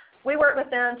 We worked with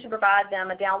them to provide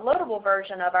them a downloadable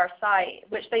version of our site,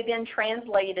 which they then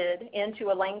translated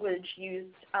into a language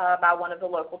used by one of the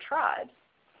local tribes.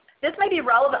 This may be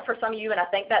relevant for some of you, and I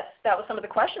think that was some of the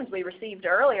questions we received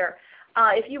earlier.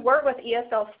 If you work with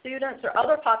ESL students or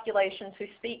other populations who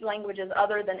speak languages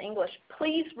other than English,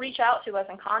 please reach out to us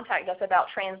and contact us about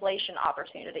translation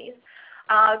opportunities.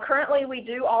 Currently, we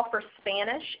do offer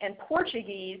Spanish and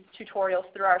Portuguese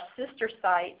tutorials through our sister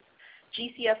sites,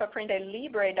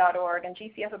 gcfaprendelibre.org and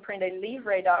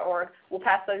gcfaprendelibre.org. We'll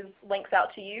pass those links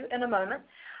out to you in a moment.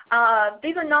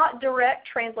 These are not direct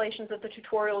translations of the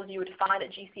tutorials you would find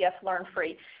at GCF Learn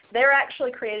Free. They're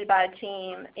actually created by a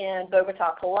team in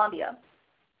Bogota, Colombia.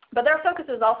 But their focus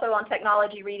is also on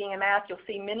technology, reading, and math. You'll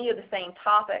see many of the same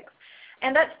topics.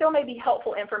 And that still may be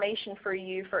helpful information for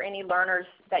you for any learners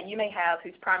that you may have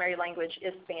whose primary language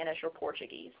is Spanish or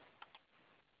Portuguese.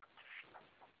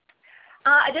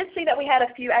 I did see that we had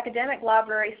a few academic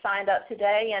libraries signed up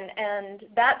today, and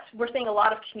we're seeing a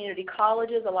lot of community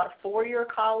colleges, a lot of four-year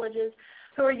colleges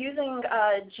who are using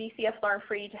GCF Learn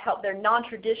Free to help their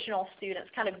non-traditional students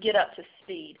kind of get up to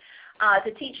speed.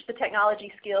 To teach the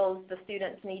technology skills the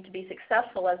students need to be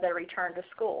successful as they return to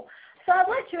school. So I'd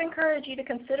like to encourage you to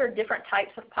consider different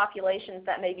types of populations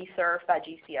that may be served by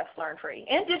GCF Learn Free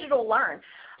and Digital Learn.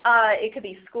 It could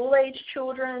be school-age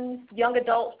children, young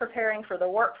adults preparing for the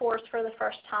workforce for the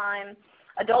first time,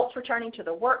 adults returning to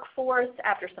the workforce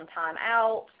after some time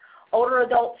out, older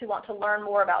adults who want to learn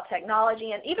more about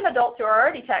technology, and even adults who are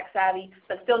already tech-savvy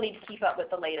but still need to keep up with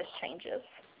the latest changes.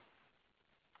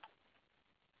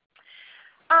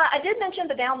 I did mention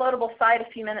the downloadable site a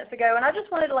few minutes ago, and I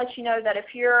just wanted to let you know that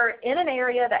if you're in an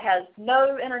area that has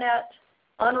no internet,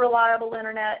 unreliable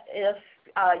internet, if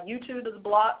YouTube is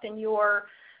blocked in your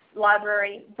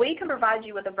library, we can provide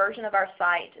you with a version of our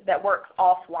site that works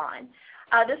offline.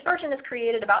 This version is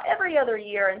created about every other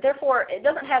year, and therefore it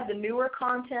doesn't have the newer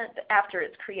content after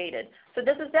it's created. So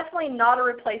this is definitely not a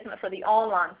replacement for the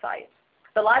online site.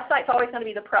 The live site is always going to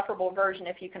be the preferable version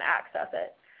if you can access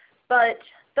it. But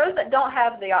those that don't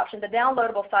have the option, the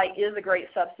downloadable site is a great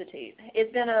substitute.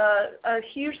 It's been a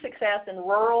huge success in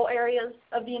rural areas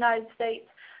of the United States,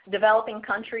 developing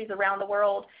countries around the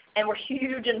world, and we're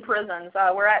huge in prisons.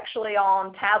 We're actually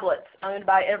on tablets owned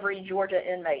by every Georgia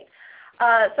inmate.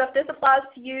 So if this applies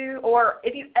to you, or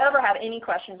if you ever have any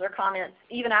questions or comments,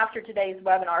 even after today's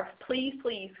webinar, please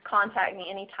contact me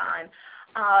anytime.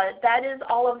 That is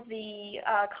all of the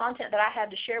content that I had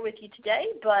to share with you today,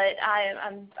 but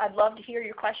I'd love to hear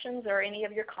your questions or any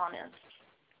of your comments.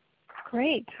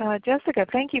 Great. Jessica,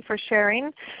 thank you for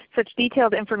sharing such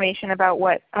detailed information about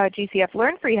what GCF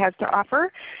Learn Free has to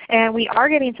offer. And we are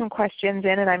getting some questions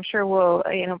in, and I'm sure we'll,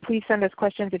 please send us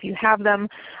questions if you have them.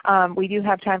 We do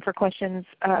have time for questions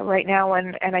right now,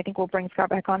 and I think we'll bring Scott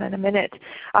back on in a minute.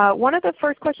 One of the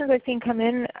first questions I've seen come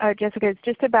in, Jessica, is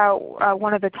just about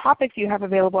one of the topics you have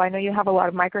available. I know you have a lot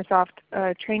of Microsoft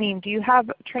training. Do you have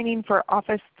training for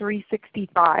Office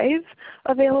 365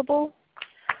 available?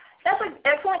 That's an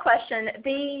excellent question.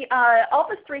 The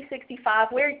Office 365,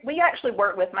 we actually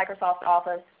work with Microsoft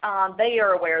Office. They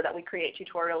are aware that we create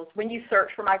tutorials. When you search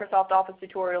for Microsoft Office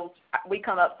tutorials, we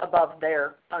come up above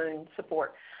their own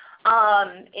support.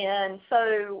 And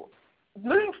so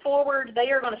moving forward, they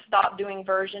are going to stop doing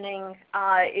versioning.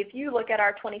 If you look at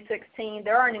our 2016,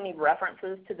 there aren't any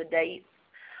references to the dates.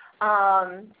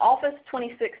 Office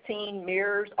 2016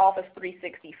 mirrors Office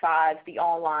 365, the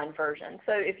online version.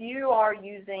 So if you are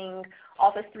using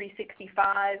Office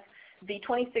 365, the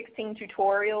 2016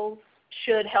 tutorials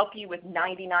should help you with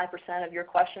 99% of your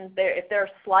questions. If there are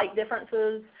slight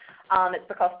differences, it's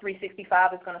because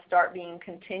 365 is going to start being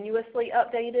continuously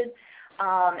updated.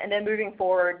 And then moving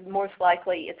forward, most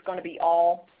likely it's going to be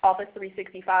all Office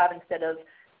 365 instead of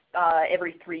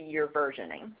every 3-year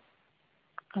versioning.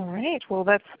 All right. Well,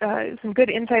 that's some good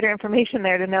insider information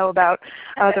there to know about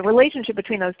the relationship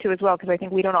between those two as well, because I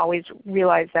think we don't always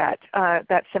realize that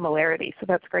that similarity. So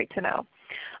that's great to know.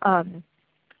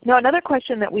 Now, another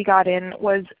question that we got in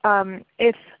was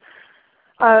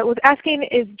was asking,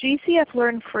 is GCF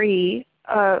Learn Free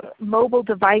mobile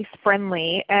device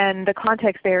friendly? And the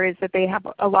context there is that they have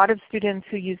a lot of students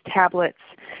who use tablets,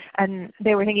 and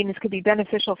they were thinking this could be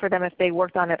beneficial for them if they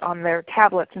worked on it on their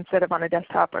tablets instead of on a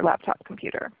desktop or laptop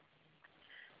computer.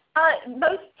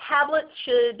 Most tablets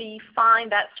should be fine,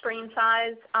 that screen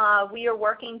size. We are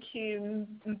working to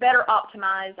better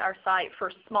optimize our site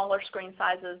for smaller screen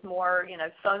sizes, more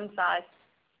phone size.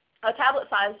 A tablet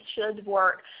size should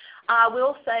work. I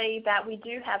will say that we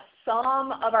do have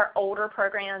some of our older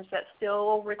programs that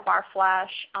still require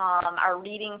Flash. Our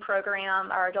reading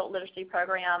program, our adult literacy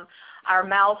program, our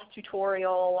mouse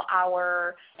tutorial,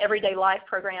 our everyday life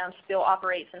program still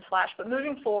operates in Flash. But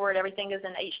moving forward, everything is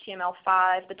in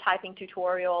HTML5, the typing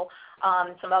tutorial,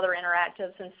 some other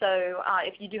interactives. And so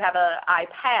if you do have an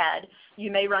iPad, you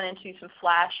may run into some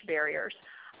Flash barriers.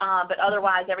 But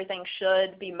otherwise, everything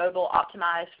should be mobile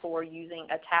optimized for using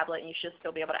a tablet, and you should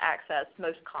still be able to access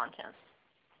most content.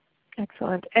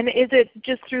 Excellent. And is it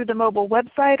just through the mobile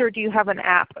website, or do you have an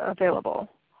app available?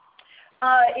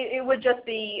 It would just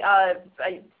be a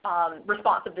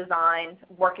responsive design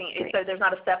working. Great. So there's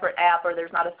not a separate app, or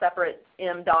there's not a separate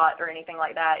MDOT or anything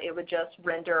like that. It would just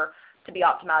render to be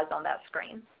optimized on that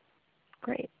screen.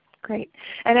 Great. Great.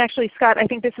 And actually, Scott, I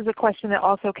think this is a question that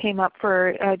also came up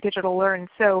for Digital Learn.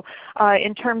 So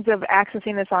in terms of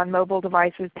accessing this on mobile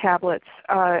devices, tablets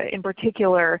in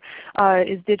particular,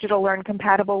 is Digital Learn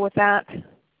compatible with that?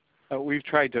 We've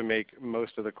tried to make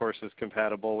most of the courses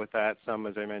compatible with that. Some,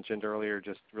 as I mentioned earlier,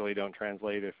 just really don't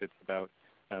translate if it's about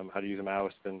how to use a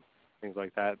mouse and things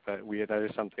like that. But that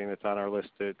is something that's on our list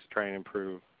to try and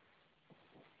improve.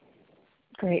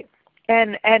 Great.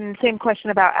 And same question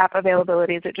about app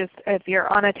availability. Is it just if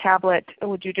you're on a tablet,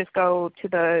 would you just go to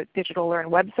the Digital Learn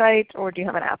website, or do you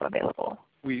have an app available?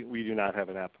 We do not have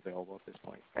an app available at this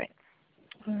point. Right.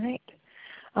 All right.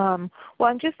 Well,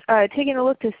 I'm just taking a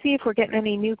look to see if we're getting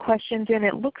any new questions in.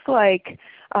 It looks like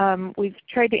we've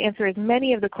tried to answer as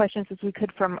many of the questions as we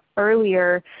could from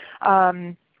earlier.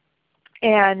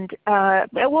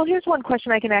 Well, here's one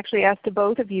question I can actually ask to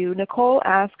both of you. Nicole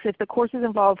asks if the courses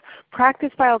involve practice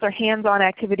files or hands-on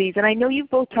activities. And I know you've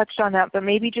both touched on that, but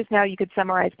maybe just now you could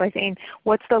summarize by saying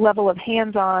what's the level of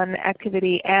hands-on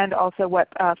activity and also what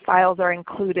files are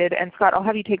included. And Scott, I'll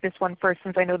have you take this one first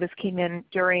since I know this came in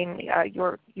during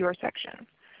your section.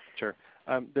 Sure.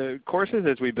 The courses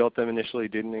as we built them initially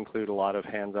didn't include a lot of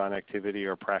hands-on activity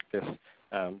or practice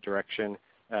direction.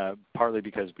 Partly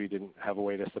because we didn't have a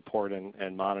way to support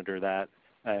and monitor that.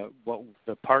 What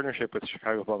the partnership with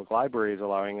Chicago Public Library is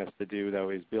allowing us to do,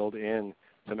 though, is build in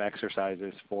some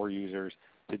exercises for users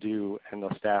to do, and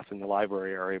the staff in the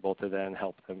library are able to then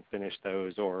help them finish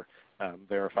those or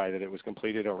verify that it was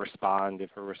completed or respond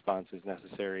if a response is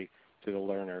necessary to the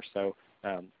learner. So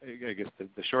I guess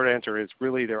the short answer is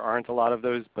really there aren't a lot of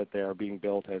those, but they are being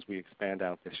built as we expand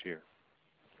out this year.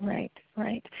 Right,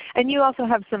 right. And you also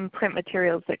have some print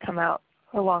materials that come out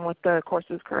along with the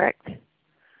courses, correct?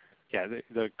 Yeah,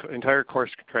 the entire course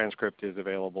transcript is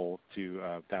available to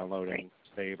download and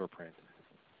save or print.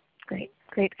 Great,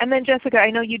 great. And then Jessica, I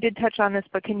know you did touch on this,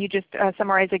 but can you just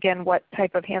summarize again what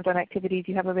type of hands-on activities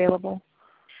you have available?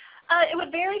 It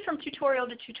would vary from tutorial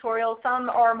to tutorial. Some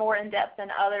are more in-depth than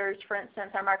others. For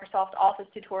instance, our Microsoft Office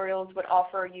tutorials would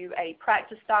offer you a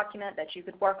practice document that you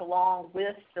could work along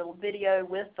with the video,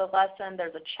 with the lesson.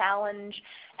 There's a challenge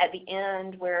at the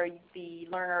end where the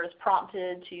learner is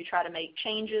prompted to try to make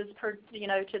changes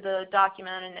to the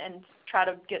document and try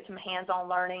to get some hands-on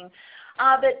learning.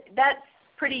 But that's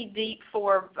pretty deep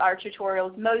for our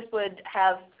tutorials. Most would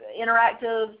have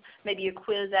interactives, maybe a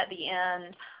quiz at the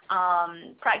end.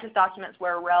 Practice documents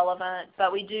where relevant,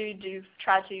 but we do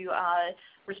try to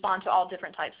respond to all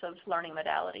different types of learning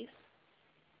modalities.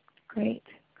 Great,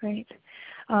 great.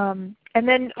 And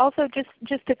then also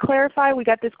just to clarify, we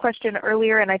got this question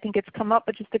earlier and I think it's come up,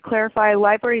 but just to clarify,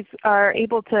 libraries are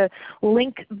able to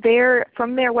link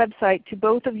from their website to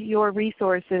both of your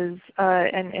resources,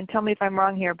 and tell me if I'm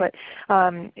wrong here, but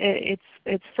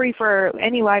it's free for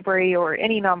any library or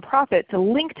any nonprofit to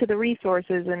link to the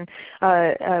resources and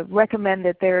recommend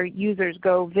that their users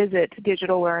go visit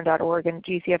digitallearn.org and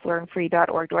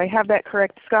gcflearnfree.org. Do I have that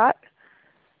correct, Scott?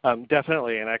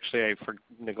 Definitely, and actually I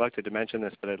neglected to mention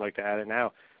this, but I'd like to add it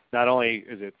now. Not only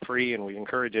is it free and we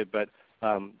encourage it, but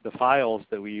the files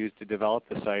that we use to develop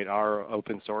the site are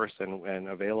open source and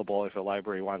available if a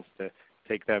library wants to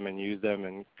take them and use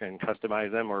them and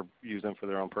customize them or use them for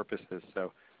their own purposes.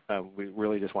 So we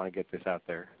really just want to get this out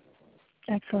there.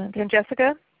 Excellent. And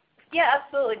Jessica? Yeah,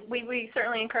 absolutely. We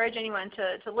certainly encourage anyone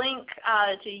to link,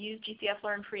 to use GCF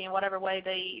Learn Free in whatever way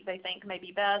they think may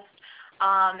be best.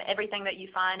 Everything that you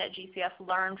find at GCF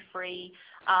Learn Free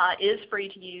is free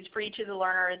to use, free to the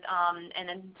learner, and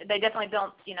then they definitely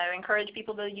don't encourage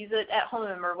people to use it at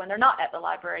home or when they're not at the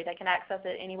library. They can access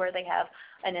it anywhere they have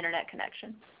an internet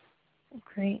connection.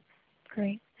 Great,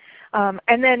 great.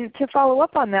 And then to follow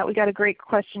up on that, we got a great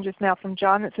question just now from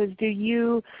John that says, do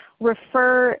you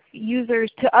refer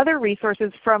users to other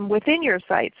resources from within your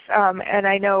sites? And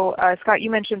I know, Scott, you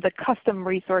mentioned the custom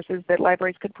resources that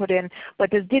libraries could put in,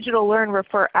 but does Digital Learn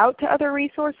refer out to other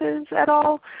resources at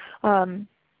all?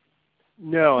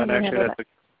 No, and actually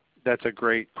that's a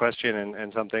great question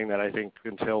and something that I think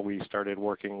until we started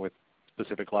working with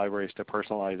specific libraries to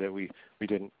personalize it, we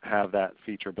didn't have that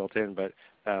feature built in, but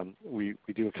we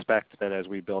do expect that as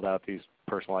we build out these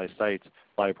personalized sites,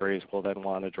 libraries will then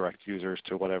want to direct users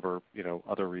to whatever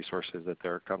other resources that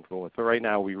they're comfortable with. But right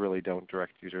now we really don't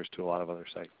direct users to a lot of other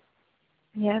sites.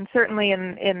 Yeah, and certainly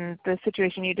in the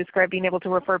situation you described, being able to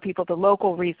refer people to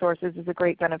local resources is a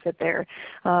great benefit there.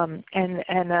 And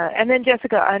then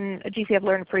Jessica, on GCF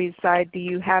Learn Free's side, do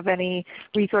you have any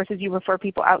resources you refer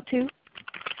people out to?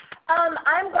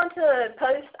 I'm going to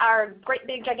post our great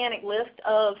big gigantic list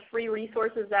of free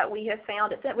resources that we have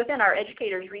found. It's within our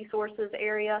educators resources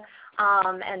area,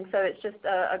 and so it's just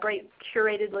a great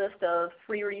curated list of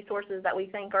free resources that we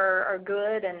think are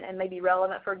good and may be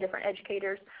relevant for different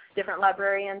educators, different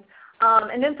librarians.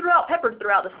 And then peppered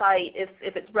throughout the site, if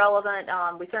it's relevant,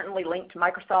 we certainly link to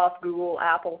Microsoft, Google,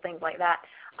 Apple, things like that.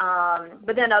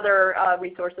 But then other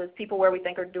resources, people where we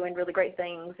think are doing really great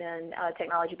things in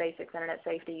technology basics, internet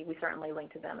safety, we certainly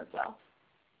link to them as well.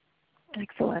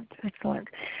 Excellent, excellent.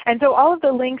 And so all of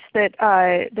the links that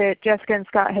Jessica and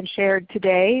Scott have shared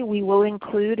today, we will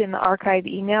include in the archive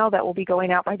email that will be going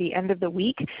out by the end of the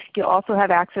week. You'll also have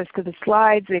access to the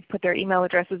slides. They've put their email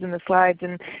addresses in the slides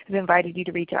and have invited you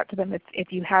to reach out to them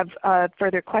if you have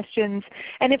further questions.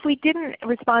 And if we didn't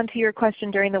respond to your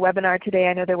question during the webinar today,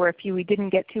 I know there were a few we didn't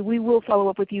get to, we will follow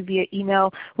up with you via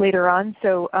email later on,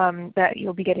 so that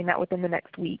you'll be getting that within the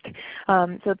next week.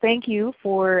 So thank you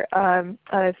for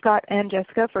Scott and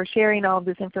Jessica for sharing all of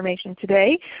this information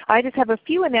today. I just have a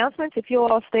few announcements. If you'll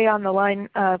all stay on the line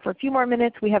for a few more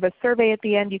minutes, we have a survey at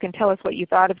the end. You can tell us what you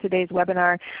thought of today's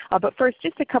webinar. But first,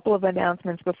 just a couple of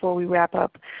announcements before we wrap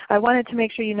up. I wanted to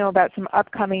make sure you know about some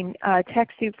upcoming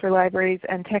TechSoup for Libraries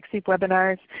and TechSoup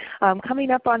webinars.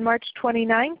 Coming up on March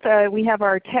 29th, we have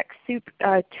our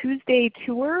TechSoup Tuesday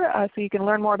tour, so you can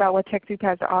learn more about what TechSoup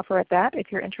has to offer at that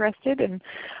if you're interested. And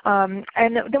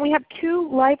then we have two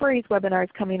libraries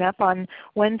webinars coming up on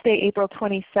Wednesday, April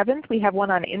 27th. We have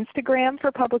one on Instagram for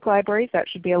public libraries. That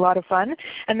should be a lot of fun.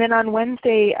 And then on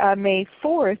Wednesday, May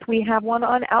 4th, we have one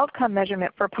on outcome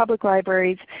measurement for public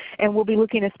libraries, and we'll be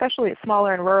looking especially at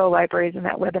smaller and rural libraries in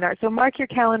that webinar. So mark your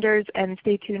calendars and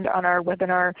stay tuned on our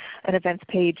webinar and events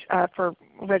page for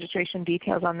registration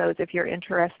details on those if you're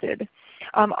interested.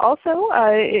 Also,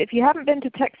 if you haven't been to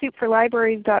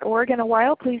TechSoupForLibraries.org in a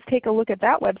while, please take a look at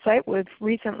that website. We've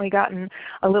recently gotten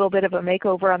a little bit of a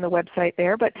makeover on the website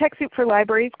there. But TechSoup for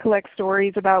Libraries collects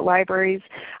stories about libraries,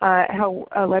 how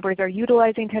libraries are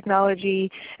utilizing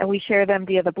technology, and we share them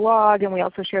via the blog, and we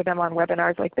also share them on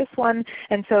webinars like this one.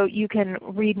 And so you can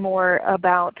read more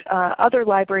about other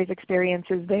libraries'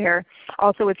 experiences there.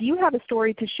 Also, if you have a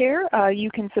story to share, you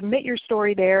can submit your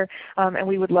story there, and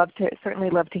we would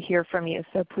certainly love to hear from you.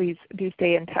 So please do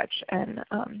stay in touch and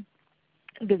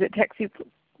visit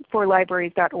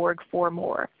TechSoupForLibraries.org for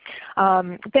more.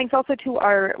 Thanks also to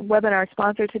our webinar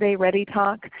sponsor today,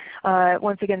 ReadyTalk.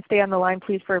 Once again, stay on the line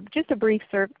please for just a brief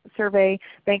survey.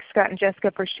 Thanks Scott and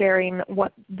Jessica for sharing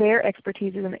what their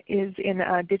expertise is in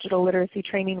digital literacy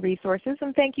training resources.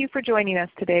 And thank you for joining us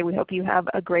today. We hope you have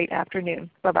a great afternoon.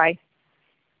 Bye-bye.